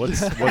we find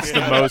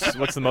it.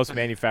 What's the most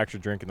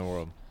manufactured drink in the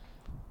world?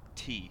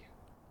 Tea.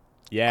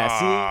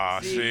 Yeah,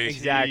 see, see.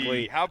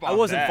 exactly. Tea. How about I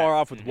wasn't that? far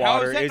off with How is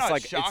water. that It's not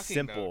like shocking, it's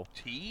simple.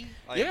 though? Tea?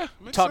 Like, Yeah,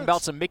 makes Talking about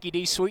sense. some Mickey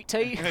D sweet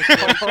tea Hey,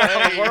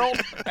 around the world.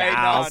 Hey, no,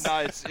 Gas. no,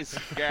 it's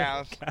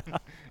gas.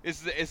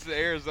 It's the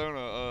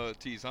Arizona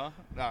teas, huh?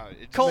 No,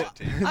 it's Cole, just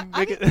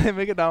tea.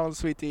 McDonald's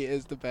sweet tea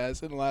is the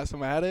best, and the last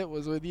time I had it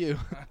was with you.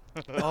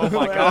 Oh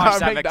my gosh,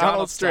 that Our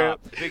McDonald's strip.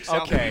 stop. Big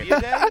South Okay.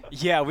 Media Day?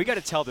 Yeah, we got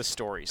to tell this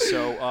story.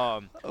 So we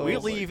Oh my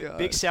leave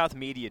Big gosh. South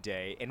Media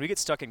Day, and we get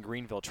stuck in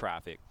Greenville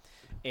traffic.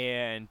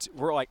 And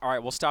we're like, all right,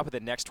 we'll stop at the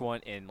next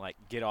one and like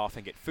get off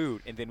and get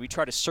food. And then we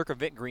try to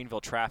circumvent Greenville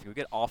traffic. We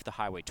get off the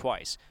highway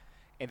twice.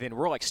 And then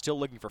we're like still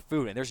looking for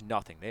food, and there's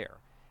nothing there.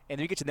 And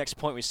then we get to the next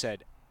point. We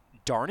said,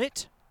 darn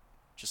it.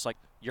 Just like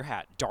your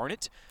hat. Darn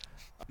it.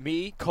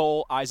 Me,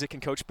 Cole, Isaac,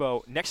 and Coach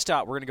Bo. Next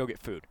stop, we're going to go get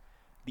food.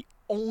 The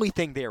only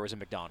thing there was a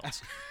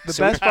McDonald's. The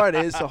So- best part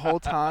is the whole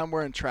time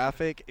we're in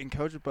traffic, and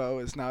Coach Bo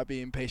is not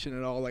being patient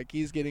at all. Like,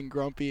 he's getting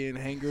grumpy and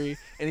hangry,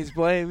 and he's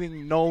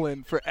blaming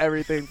Nolan for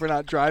everything, for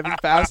not driving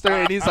faster.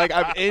 And he's like,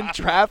 I'm in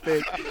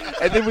traffic.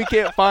 And then we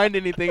can't find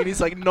anything. And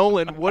he's like,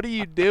 Nolan, what are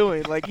you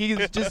doing? Like,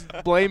 he's just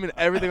blaming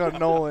everything on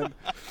Nolan.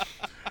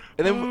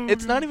 And then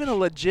it's not even a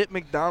legit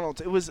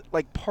McDonald's. It was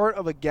like part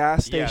of a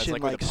gas Yeah, it's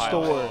station, like with a store.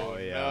 pilot. Oh,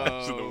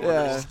 yeah. no.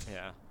 Yeah,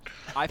 Yeah.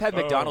 I've had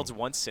McDonald's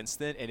once since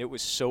then, and it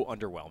was so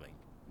underwhelming.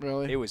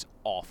 really. It was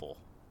awful.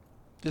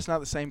 Just not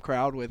the same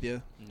crowd with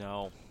you.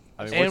 No.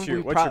 I mean, And what's your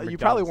you probably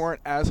McDonald's?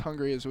 weren't as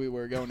hungry as we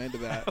were going into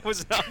that. I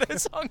was not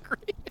this hungry.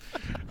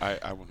 I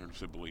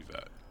 100% believe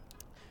that.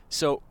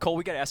 So, Cole,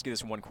 we got to ask you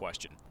this one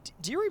question.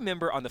 Do you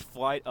remember on the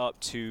flight up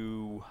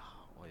to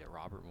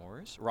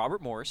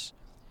Robert Morris,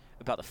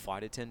 about the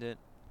flight attendant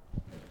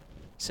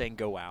saying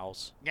 "Go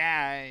Owls"?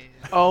 Guys.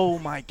 Oh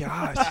my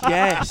gosh,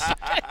 yes.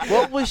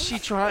 What was she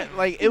trying?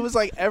 Like, it was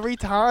like every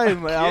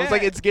time. I was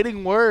like, Yeah. it's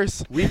getting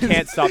worse. We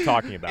can't stop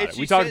talking about And it.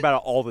 she We talk said-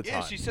 about it all the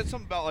Yeah, time. she said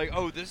something about like,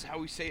 oh, this is how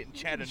we say it in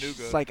Chattanooga.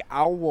 It's like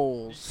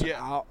owls.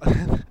 Yeah. Ow-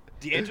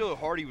 D'Angelo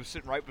Hardy was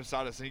sitting right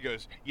beside us, and he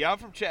goes, "Yeah, I'm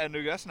from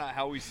Chattanooga. That's not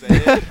how we say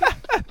it."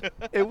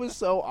 It was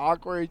so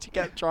awkward. She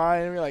kept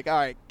trying. And we were like, all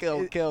right, kill.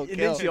 And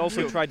then she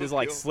also tried to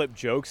like slip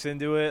jokes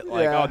into it,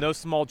 like, Yeah. "Oh, no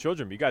small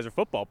children. But you guys are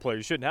football players.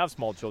 You shouldn't have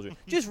small children.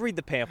 Just read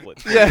the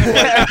pamphlet.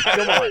 Yeah.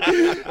 Come on,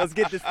 let's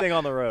get this thing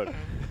on the road."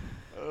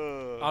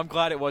 I'm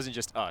glad it wasn't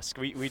just us.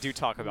 We do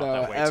talk about No,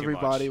 that way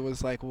everybody too much.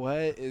 was like, what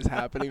is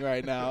happening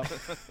right now?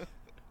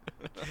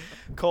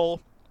 Cole,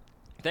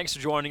 thanks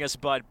for joining us,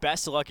 bud.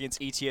 Best of luck against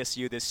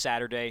ETSU this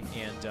Saturday,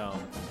 and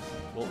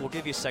we'll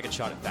give you a second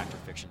shot at Fact or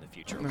Fiction in the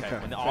future. Okay, Okay,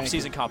 when the thank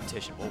off-season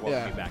competition, we'll welcome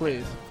Yeah, you back.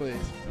 please, please.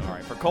 All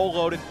right, for Cole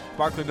Loden,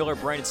 Barkley Miller,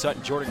 Brandon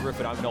Sutton, Jordan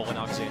Griffin, I'm Nolan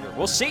Alexander.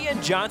 We'll see you in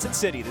Johnson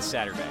City this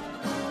Saturday.